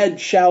dead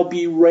shall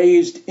be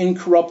raised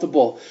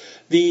incorruptible.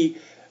 The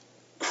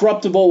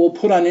corruptible will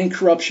put on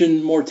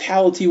incorruption.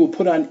 Mortality will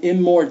put on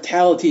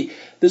immortality.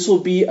 This will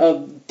be a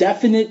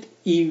definite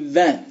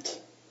event.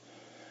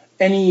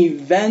 an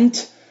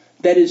event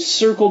that is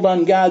circled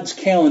on God's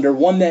calendar,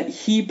 one that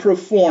He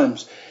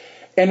performs.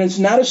 And it's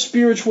not a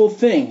spiritual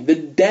thing. The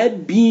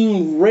dead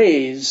being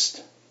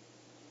raised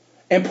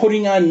and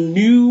putting on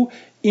new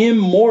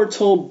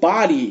immortal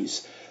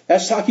bodies.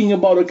 That's talking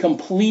about a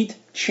complete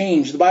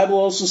change. The Bible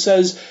also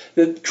says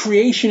that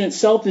creation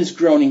itself is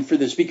groaning for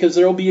this, because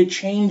there will be a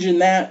change in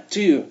that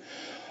too.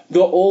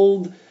 The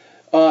old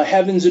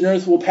heavens and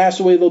earth will pass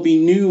away. There will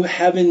be new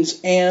heavens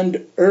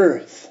and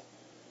earth.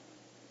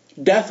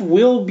 Death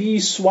will be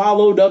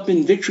swallowed up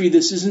in victory.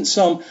 This isn't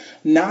some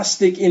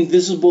Gnostic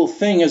invisible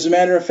thing. As a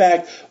matter of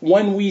fact,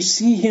 when we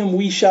see Him,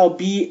 we shall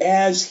be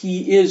as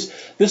He is.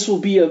 This will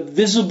be a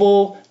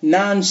visible,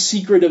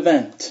 non-secret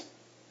event.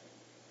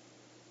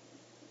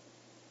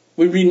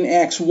 We read in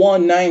Acts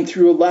 1, 9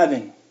 through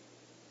 11.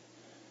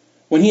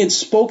 When He had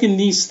spoken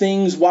these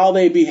things, while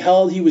they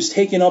beheld, He was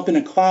taken up in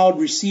a cloud,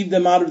 received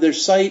them out of their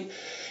sight.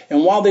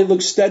 And while they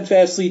looked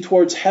steadfastly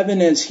towards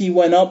heaven as He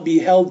went up,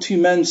 beheld two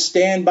men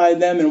stand by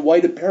them in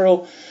white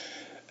apparel,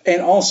 and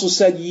also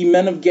said, Ye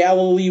men of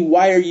Galilee,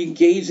 why are ye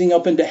gazing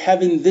up into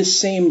heaven? This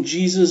same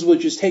Jesus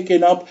which is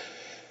taken up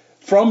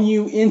from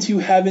you into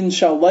heaven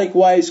shall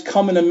likewise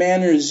come in a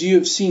manner as you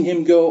have seen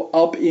Him go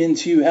up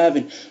into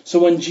heaven. So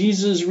when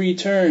Jesus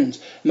returns,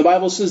 and the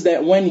Bible says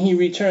that when He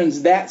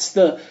returns, that's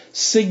the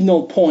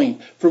signal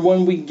point for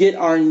when we get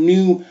our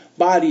new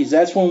bodies.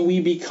 That's when we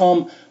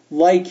become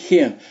like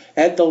Him.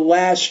 At the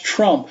last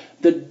trump,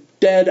 the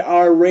dead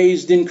are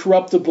raised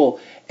incorruptible.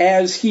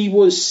 As He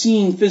was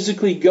seen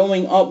physically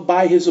going up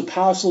by His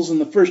apostles in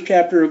the first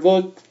chapter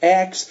of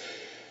Acts,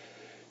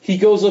 He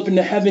goes up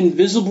into heaven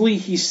visibly.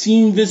 He's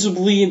seen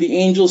visibly. And the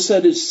angel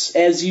said,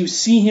 as you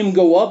see Him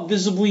go up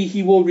visibly,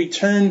 He will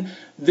return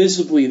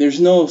visibly. There's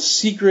no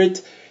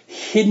secret,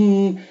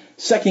 hidden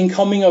second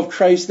coming of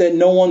Christ that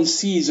no one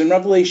sees. In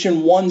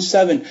Revelation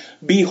 1:7,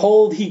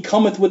 behold, He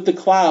cometh with the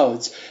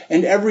clouds,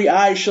 and every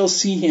eye shall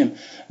see Him,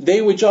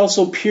 they which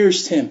also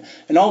pierced Him,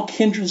 and all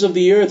kindreds of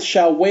the earth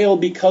shall wail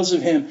because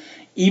of Him.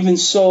 Even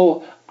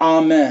so,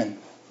 Amen.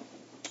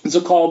 It's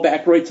a call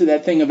back right to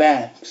that thing of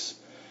Acts.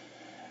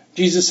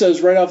 Jesus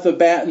says right off the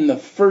bat in the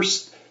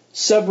first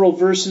several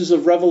verses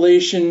of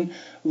Revelation,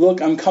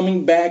 look, I'm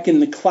coming back in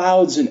the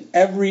clouds, and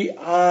every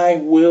eye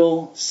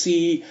will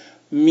see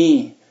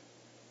Me,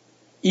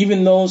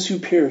 even those who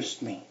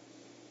pierced Me.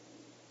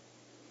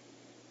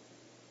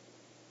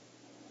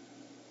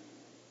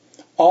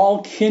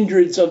 All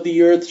kindreds of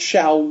the earth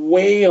shall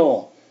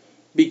wail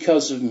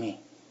because of Me.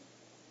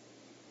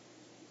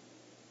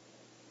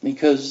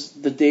 Because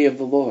the day of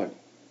the Lord,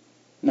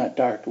 not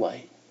dark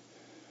light.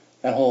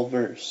 That whole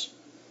verse.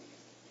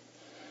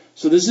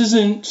 So this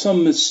isn't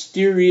some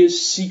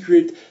mysterious,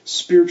 secret,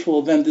 spiritual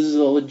event. This is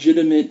a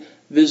legitimate,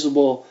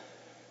 visible,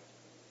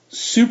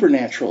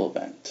 supernatural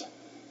event.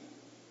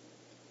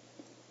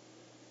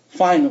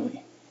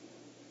 Finally,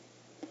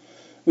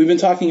 we've been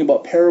talking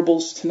about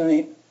parables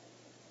tonight.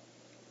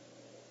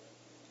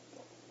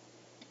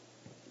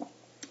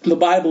 The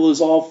Bible is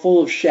all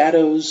full of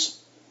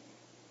shadows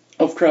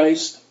of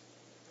Christ.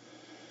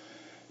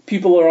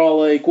 People are all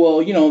like, well,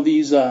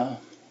 these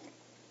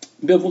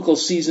biblical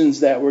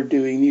seasons that we're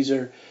doing, these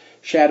are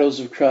shadows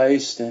of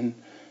Christ, and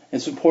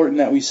it's important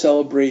that we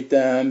celebrate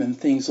them and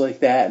things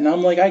like that. And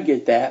I'm like, I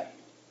get that.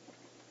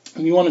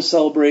 And you want to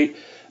celebrate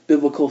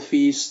biblical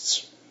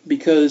feasts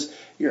because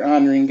you're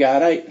honoring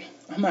God.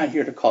 I'm not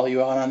here to call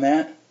you out on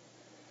that.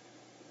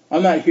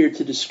 I'm not here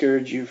to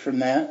discourage you from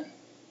that.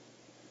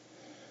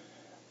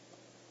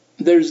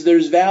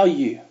 There's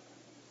value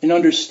in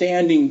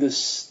understanding the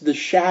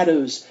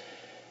shadows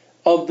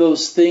of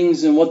those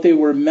things and what they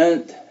were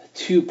meant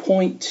to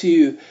point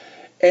to.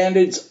 And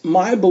it's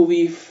my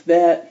belief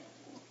that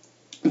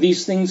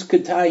these things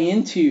could tie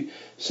into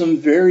some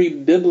very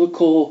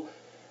biblical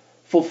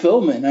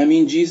fulfillment. I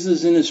mean,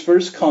 Jesus in His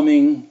first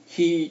coming,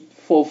 He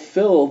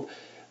fulfilled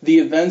the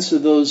events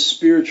of those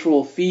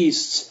spiritual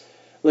feasts,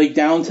 like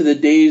down to the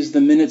days, the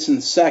minutes, and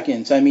the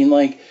seconds. I mean,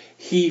 like,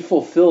 He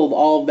fulfilled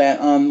all of that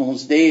on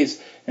those days.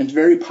 And it's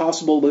very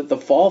possible that the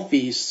fall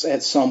feasts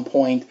at some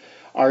point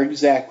are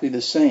exactly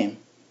the same.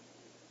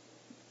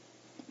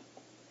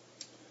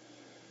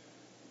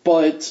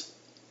 But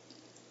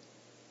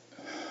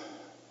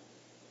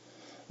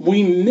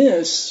we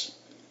miss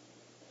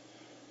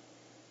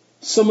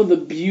some of the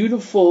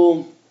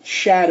beautiful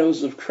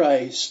shadows of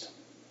Christ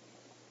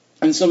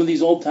in some of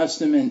these Old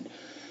Testament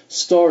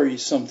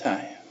stories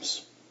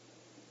sometimes.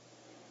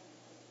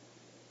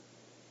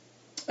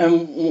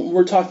 And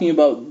we're talking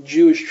about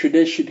Jewish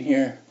tradition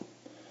here.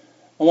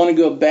 I want to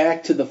go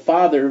back to the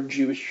father of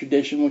Jewish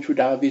tradition, which would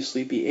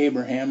obviously be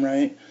Abraham,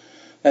 right?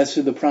 That's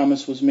who the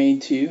promise was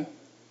made to.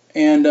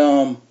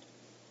 And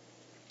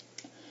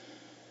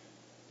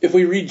if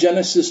we read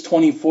Genesis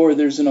 24,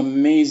 there's an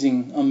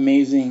amazing,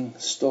 amazing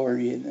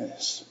story in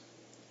this.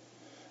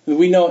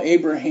 We know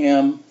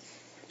Abraham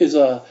is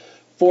a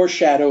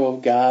foreshadow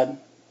of God.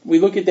 We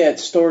look at that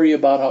story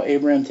about how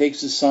Abraham takes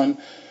his son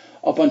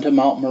up onto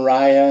Mount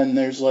Moriah, and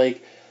there's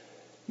like,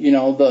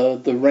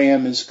 the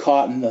ram is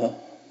caught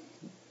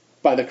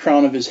by the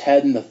crown of his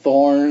head in the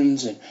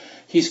thorns, and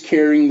he's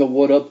carrying the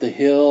wood up the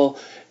hill.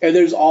 And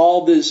there's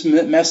all this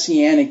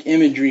messianic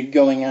imagery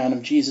going on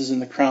of Jesus in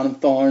the crown of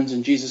thorns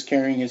and Jesus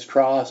carrying his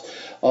cross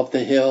up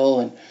the hill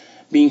and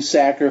being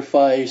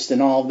sacrificed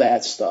and all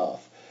that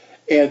stuff.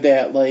 And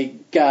that,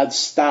 like, God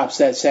stops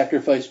that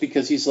sacrifice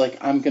because he's like,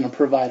 I'm going to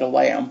provide a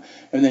lamb.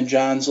 And then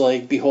John's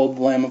like, behold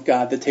the Lamb of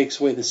God that takes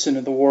away the sin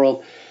of the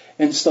world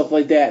and stuff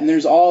like that. And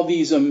there's all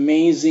these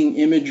amazing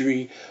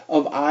imagery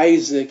of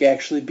Isaac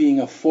actually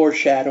being a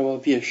foreshadow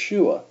of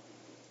Yeshua.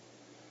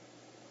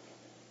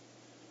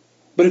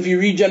 But if you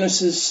read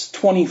Genesis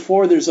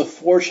 24, there's a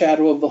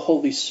foreshadow of the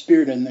Holy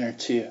Spirit in there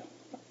too.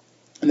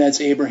 And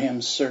that's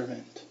Abraham's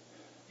servant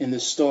in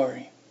this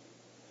story.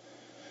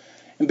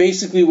 And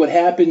basically what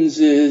happens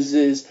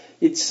is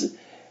it's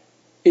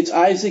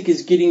Isaac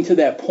is getting to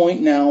that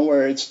point now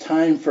where it's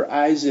time for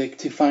Isaac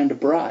to find a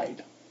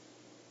bride.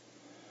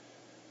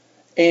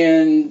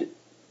 And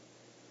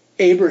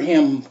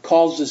Abraham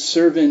calls the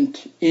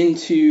servant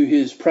into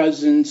his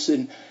presence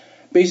and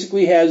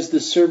basically has the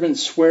servant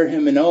swear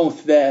him an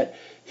oath that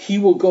he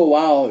will go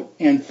out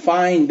and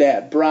find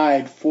that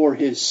bride for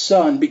his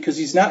son, because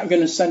he's not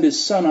going to send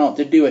his son out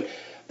to do it.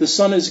 The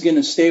son is going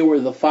to stay where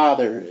the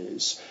father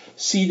is,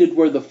 seated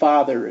where the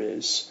father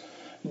is,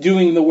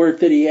 doing the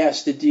work that he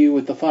has to do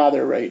with the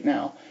father right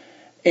now.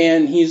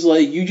 And he's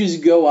like, you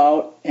just go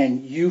out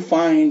and you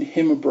find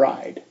him a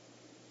bride.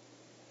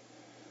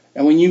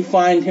 And when you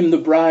find him the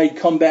bride,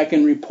 come back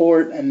and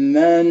report, and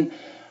then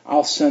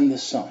I'll send the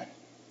son.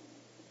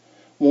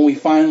 When we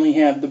finally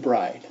have the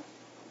bride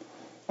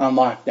on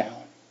lockdown.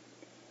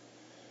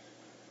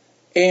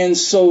 And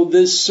so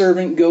this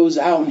servant goes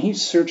out and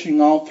he's searching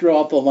all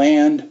throughout the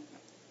land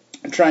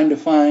trying to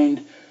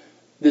find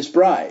this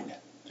bride.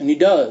 And he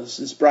does.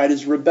 This bride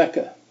is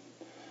Rebecca,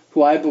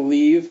 who I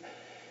believe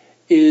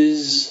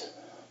is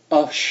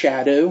a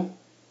shadow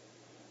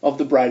of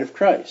the bride of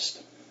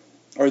Christ,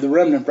 or the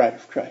remnant bride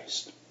of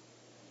Christ.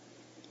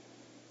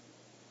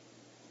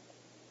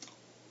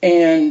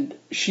 And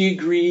she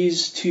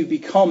agrees to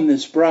become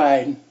this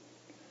bride.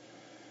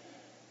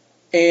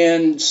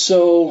 And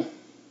so,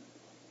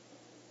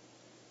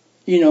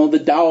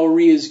 the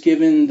dowry is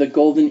given, the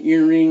golden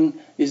earring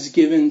is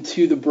given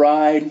to the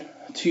bride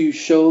to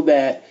show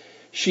that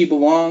she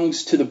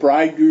belongs to the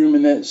bridegroom,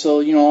 and that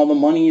all the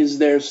money is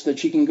there so that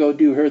she can go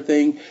do her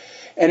thing.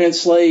 And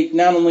it's like,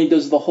 not only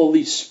does the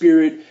Holy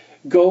Spirit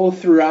go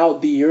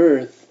throughout the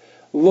earth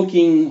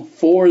looking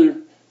for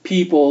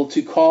people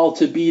to call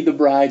to be the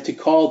bride, to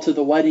call to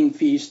the wedding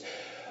feast,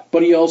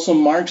 but he also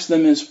marks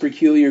them as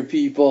peculiar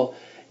people,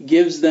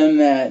 gives them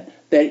that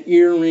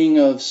earring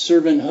of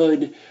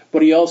servanthood,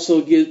 but he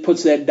also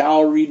puts that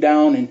dowry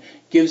down and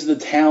gives the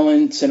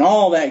talents and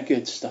all that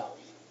good stuff.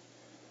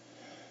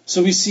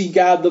 So we see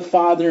God the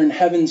Father in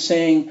heaven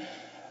saying,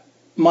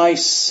 my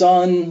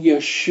son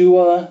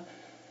Yeshua,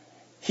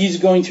 he's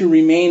going to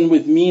remain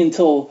with me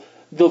until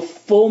the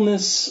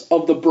fullness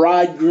of the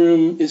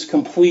bridegroom is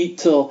complete,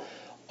 till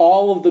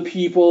all of the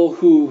people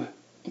who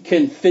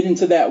can fit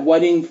into that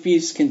wedding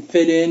feast can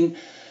fit in.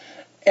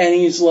 And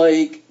he's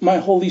like, my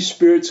Holy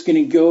Spirit's going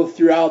to go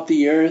throughout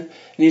the earth,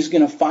 and he's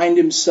going to find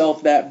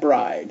himself that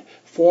bride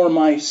for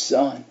my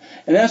son.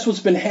 And that's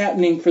what's been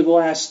happening for the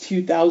last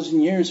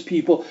 2,000 years,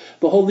 people.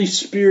 The Holy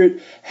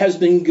Spirit has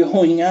been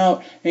going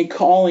out and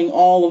calling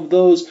all of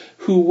those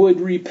who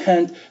would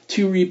repent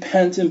to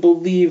repent and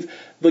believe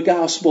the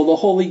gospel. The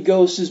Holy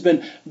Ghost has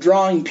been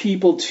drawing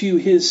people to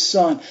his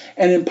Son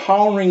and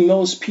empowering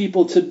those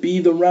people to be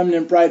the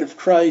remnant bride of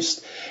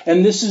Christ.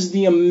 And this is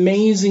the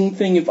amazing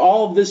thing. If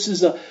all of this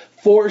is a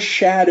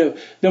foreshadow,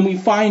 then we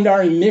find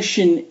our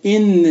mission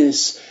in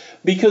this.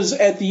 Because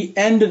at the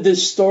end of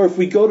this story, if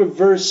we go to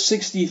verse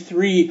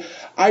 63,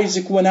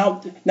 Isaac went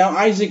out. Now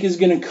Isaac is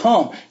going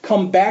to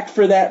come back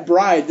for that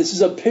bride. This is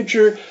a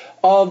picture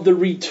of the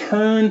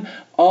return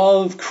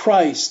of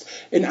Christ.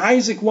 And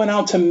Isaac went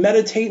out to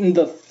meditate in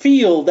the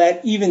field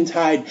at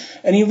eventide.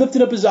 And he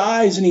lifted up his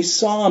eyes and he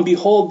saw, and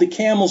behold, the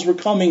camels were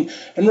coming.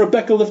 And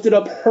Rebekah lifted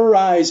up her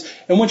eyes.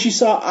 And when she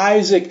saw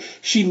Isaac,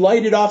 she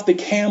lighted off the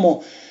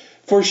camel.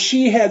 For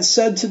she had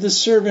said to the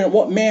servant,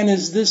 what man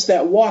is this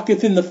that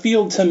walketh in the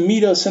field to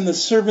meet us? And the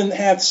servant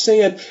hath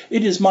said,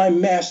 it is my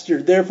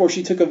master. Therefore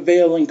she took a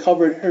veil and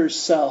covered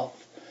herself.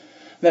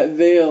 That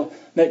veil,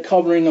 that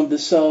covering of the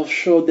self,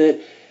 showed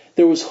that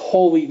there was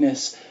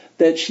holiness,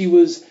 that she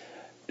was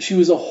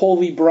a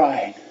holy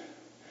bride.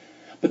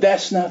 But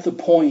that's not the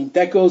point.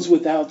 That goes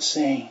without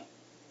saying.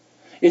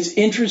 It's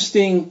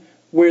interesting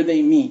where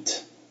they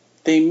meet.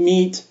 They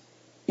meet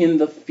in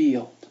the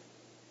field.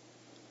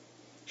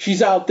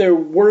 She's out there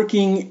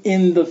working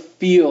in the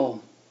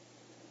field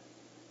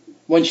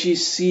when she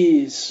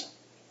sees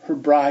her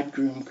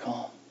bridegroom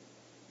come.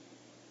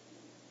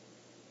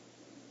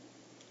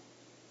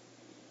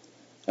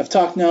 I've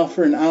talked now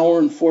for an hour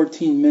and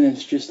 14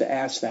 minutes just to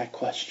ask that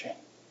question.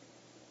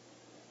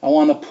 I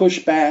want to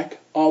push back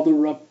all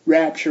the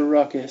Rapture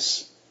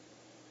Ruckus.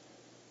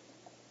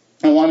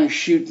 I want to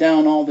shoot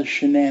down all the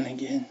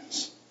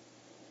shenanigans.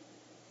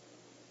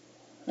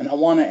 And I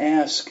want to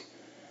ask,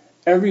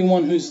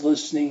 everyone who's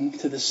listening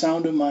to the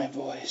sound of my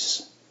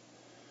voice,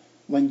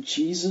 when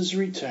Jesus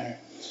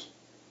returns,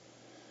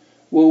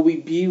 will we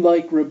be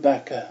like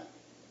Rebekah,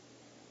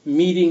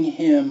 meeting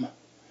him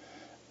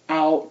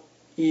out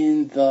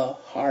in the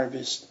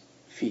harvest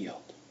field?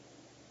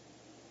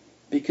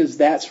 Because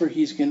that's where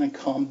he's going to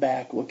come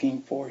back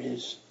looking for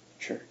his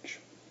church.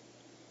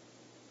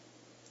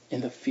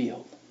 In the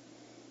field.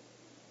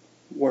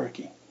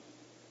 Working.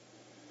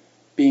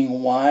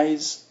 Being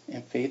wise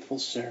and faithful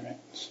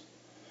servants.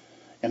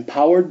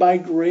 Empowered by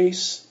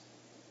grace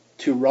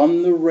to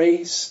run the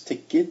race, to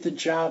get the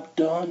job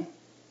done.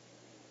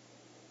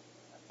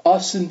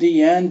 Us in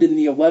the end, in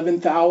the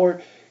 11th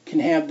hour, can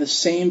have the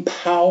same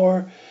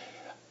power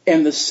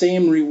and the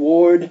same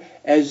reward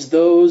as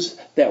those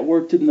that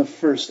worked in the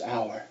first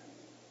hour.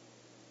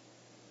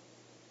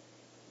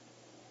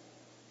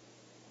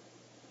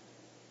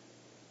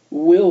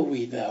 Will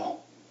we, though,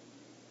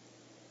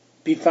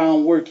 be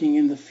found working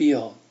in the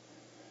field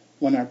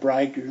when our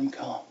bridegroom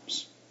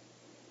comes?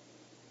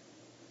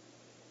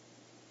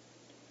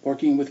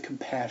 Working with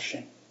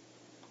compassion,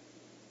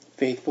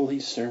 faithfully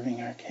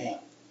serving our King.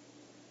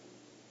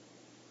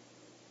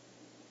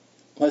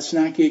 Let's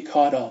not get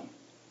caught up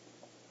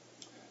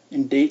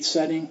in date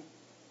setting.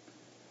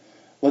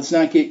 Let's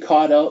not get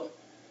caught up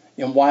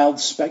in wild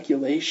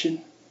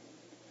speculation.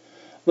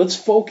 Let's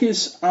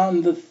focus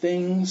on the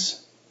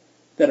things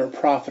that are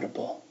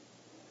profitable.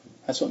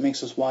 That's what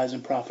makes us wise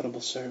and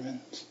profitable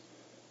servants.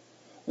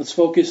 Let's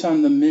focus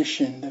on the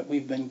mission that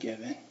we've been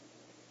given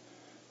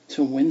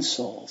to win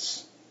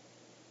souls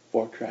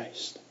for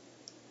Christ.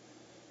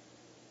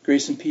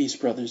 Grace and peace,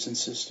 brothers and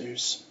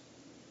sisters.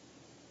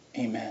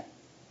 Amen.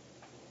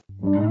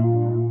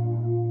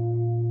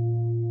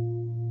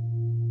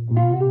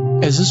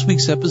 As this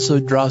week's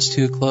episode draws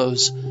to a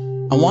close,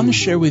 I want to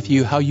share with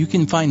you how you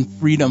can find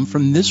freedom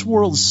from this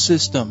world's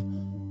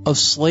system of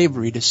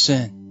slavery to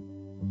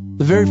sin.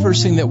 The very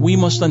first thing that we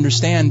must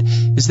understand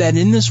is that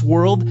in this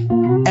world,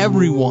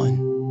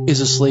 everyone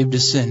is a slave to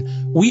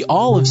sin. We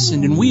all have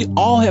sinned and we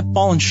all have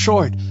fallen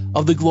short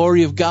of the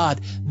glory of God.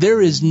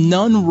 There is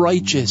none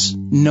righteous,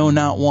 no,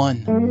 not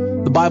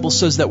one. The Bible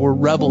says that we're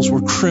rebels,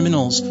 we're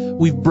criminals,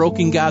 we've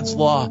broken God's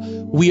law.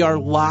 We are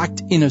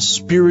locked in a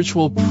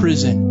spiritual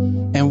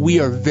prison, and we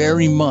are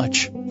very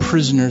much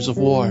prisoners of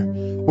war.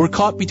 We're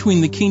caught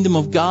between the kingdom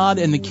of God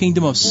and the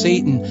kingdom of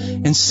Satan,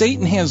 and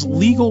Satan has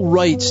legal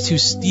rights to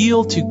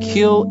steal, to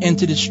kill, and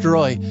to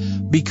destroy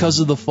because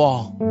of the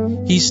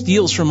fall. He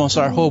steals from us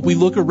our hope. We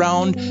look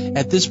around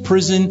at this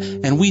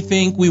prison and we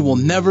think we will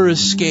never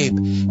escape.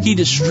 He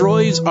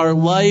destroys our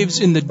lives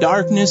in the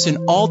darkness,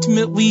 and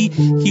ultimately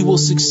he will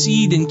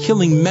succeed in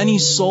killing many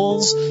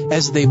souls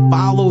as they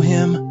follow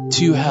him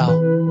to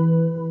hell.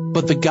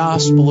 But the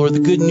gospel, or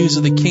the good news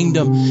of the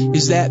kingdom,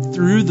 is that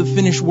through the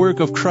finished work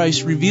of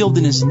Christ revealed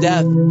in his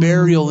death,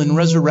 burial, and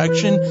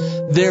resurrection,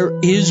 there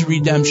is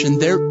redemption,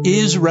 there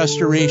is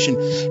restoration,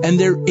 and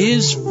there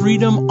is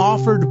freedom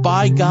offered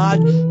by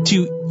God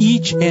to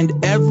each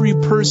and every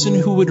person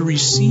who would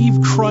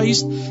receive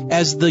Christ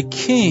as the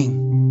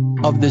King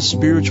of this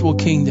spiritual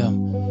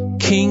kingdom.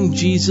 King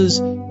Jesus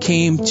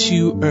came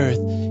to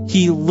earth.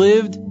 He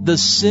lived the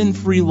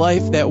sin-free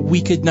life that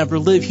we could never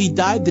live. He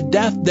died the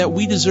death that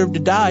we deserve to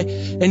die.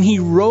 And he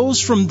rose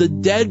from the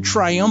dead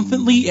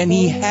triumphantly, and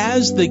he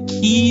has the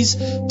keys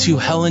to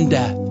hell and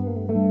death.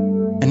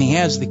 And he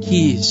has the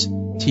keys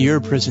to your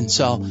prison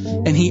cell.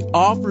 And he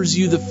offers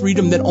you the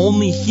freedom that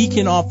only he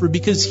can offer,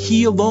 because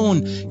he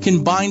alone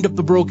can bind up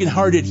the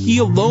brokenhearted. He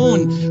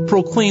alone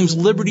proclaims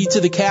liberty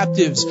to the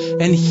captives.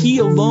 And he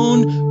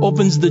alone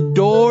opens the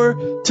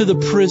door to the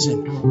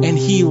prison. And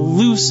he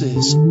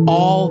looses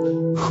all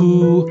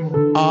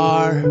who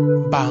are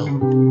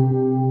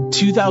bound.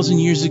 2,000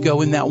 years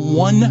ago, in that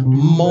one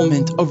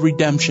moment of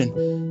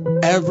redemption,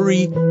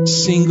 every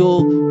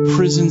single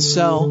prison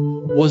cell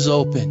was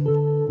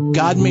open.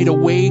 God made a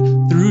way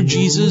through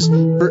Jesus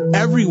for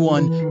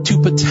everyone to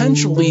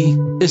potentially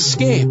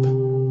escape.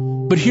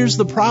 But here's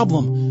the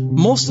problem.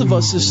 Most of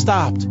us have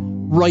stopped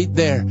right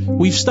there.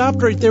 We've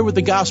stopped right there with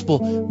the gospel.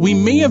 We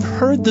may have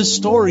heard the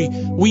story.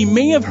 We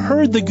may have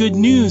heard the good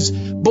news,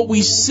 but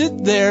we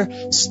sit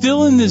there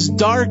still in this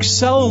dark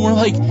cell and we're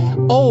like,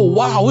 oh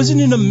wow, isn't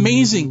it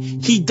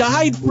amazing? He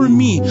died for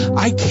me.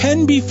 I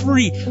can be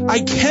free.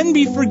 I can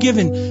be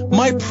forgiven.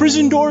 My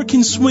prison door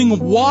can swing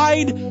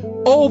wide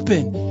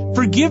open.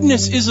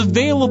 Forgiveness is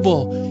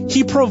available.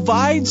 He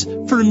provides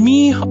for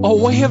me a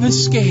way of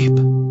escape.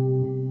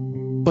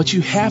 But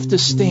you have to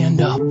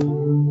stand up.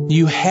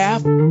 You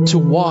have to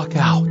walk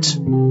out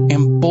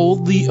and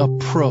boldly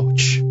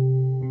approach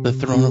the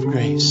throne of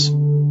grace.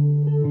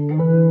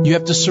 You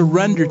have to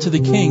surrender to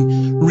the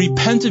King,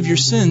 repent of your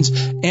sins,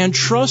 and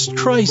trust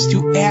Christ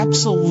to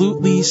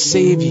absolutely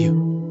save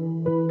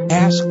you.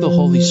 Ask the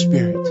Holy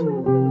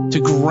Spirit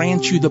to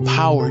grant you the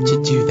power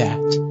to do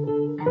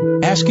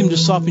that. Ask Him to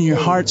soften your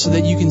heart so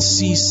that you can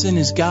see sin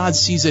as God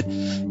sees it.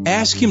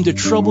 Ask Him to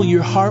trouble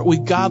your heart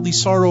with godly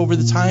sorrow over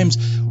the times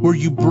where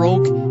you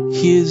broke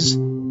His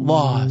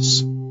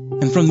laws.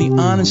 And from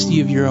the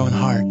honesty of your own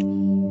heart,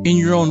 in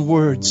your own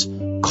words,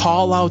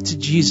 call out to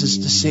Jesus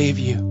to save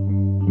you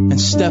and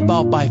step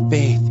out by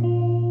faith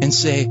and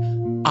say,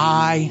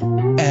 I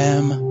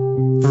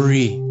am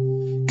free.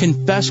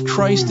 Confess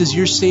Christ as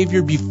your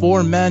Savior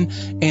before men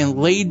and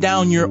lay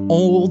down your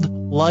old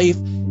life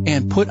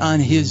and put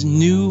on His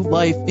new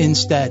life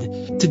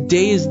instead.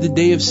 Today is the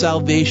day of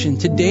salvation.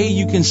 Today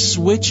you can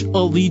switch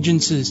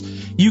allegiances.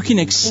 You can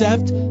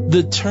accept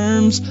the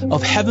terms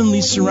of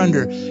heavenly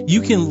surrender.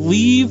 You can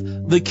leave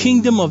the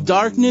kingdom of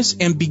darkness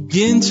and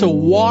begin to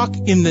walk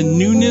in the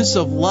newness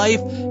of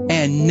life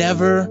and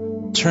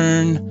never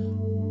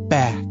turn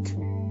back.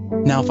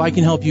 Now, if I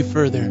can help you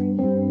further,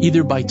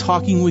 either by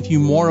talking with you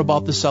more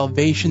about the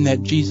salvation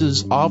that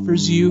Jesus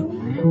offers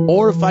you,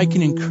 or if I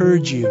can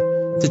encourage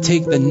you to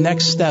take the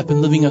next step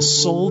in living a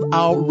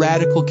sold-out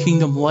radical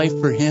kingdom life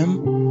for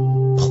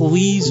Him,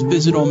 please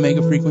visit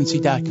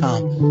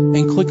omegafrequency.com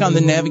and click on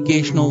the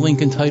navigational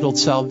link entitled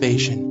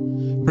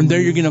Salvation. From there,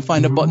 you're going to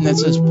find a button that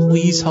says,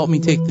 please help me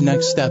take the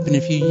next step. And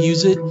if you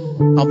use it,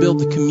 I'll be able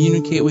to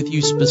communicate with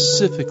you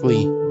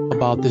specifically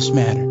about this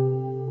matter.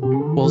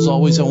 Well, as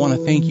always, I want to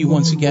thank you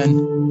once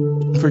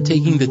again for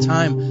taking the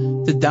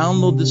time to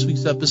download this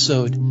week's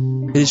episode.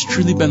 It has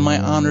truly been my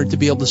honor to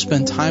be able to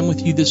spend time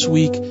with you this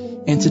week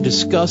and to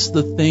discuss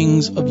the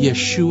things of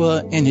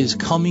Yeshua and His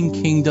coming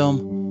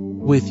kingdom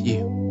with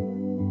you.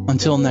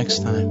 Until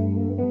next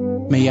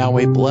time, may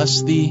Yahweh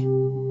bless thee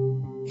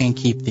and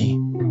keep thee.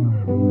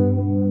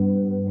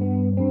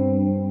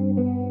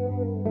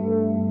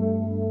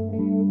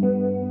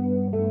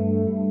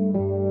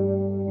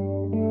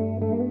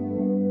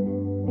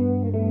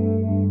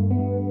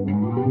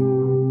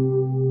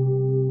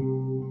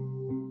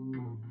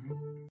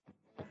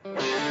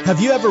 Have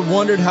you ever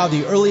wondered how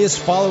the earliest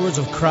followers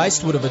of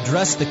Christ would have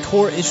addressed the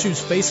core issues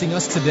facing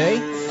us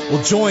today?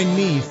 Well, join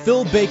me,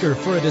 Phil Baker,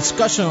 for a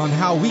discussion on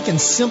how we can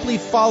simply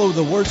follow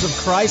the words of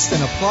Christ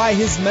and apply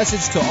His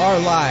message to our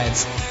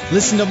lives.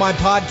 Listen to my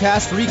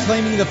podcast,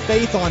 Reclaiming the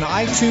Faith, on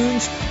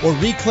iTunes or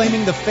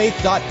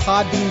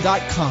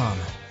reclaimingthefaith.podbean.com.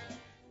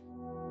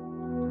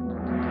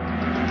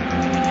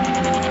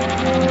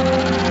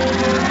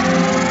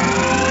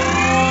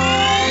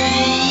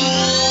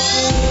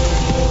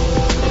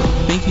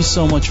 Thank you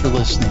so much for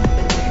listening.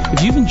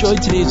 If you've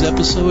enjoyed today's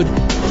episode,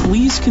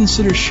 please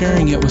consider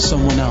sharing it with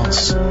someone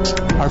else.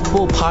 Our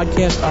full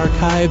podcast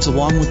archives,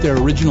 along with their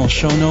original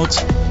show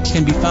notes,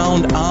 can be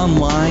found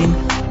online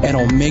at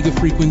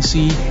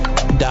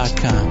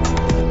omegafrequency.com.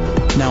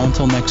 Now,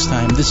 until next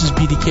time, this is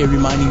BDK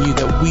reminding you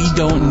that we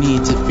don't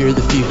need to fear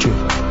the future,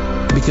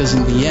 because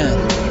in the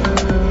end,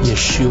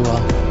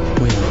 Yeshua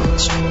wins.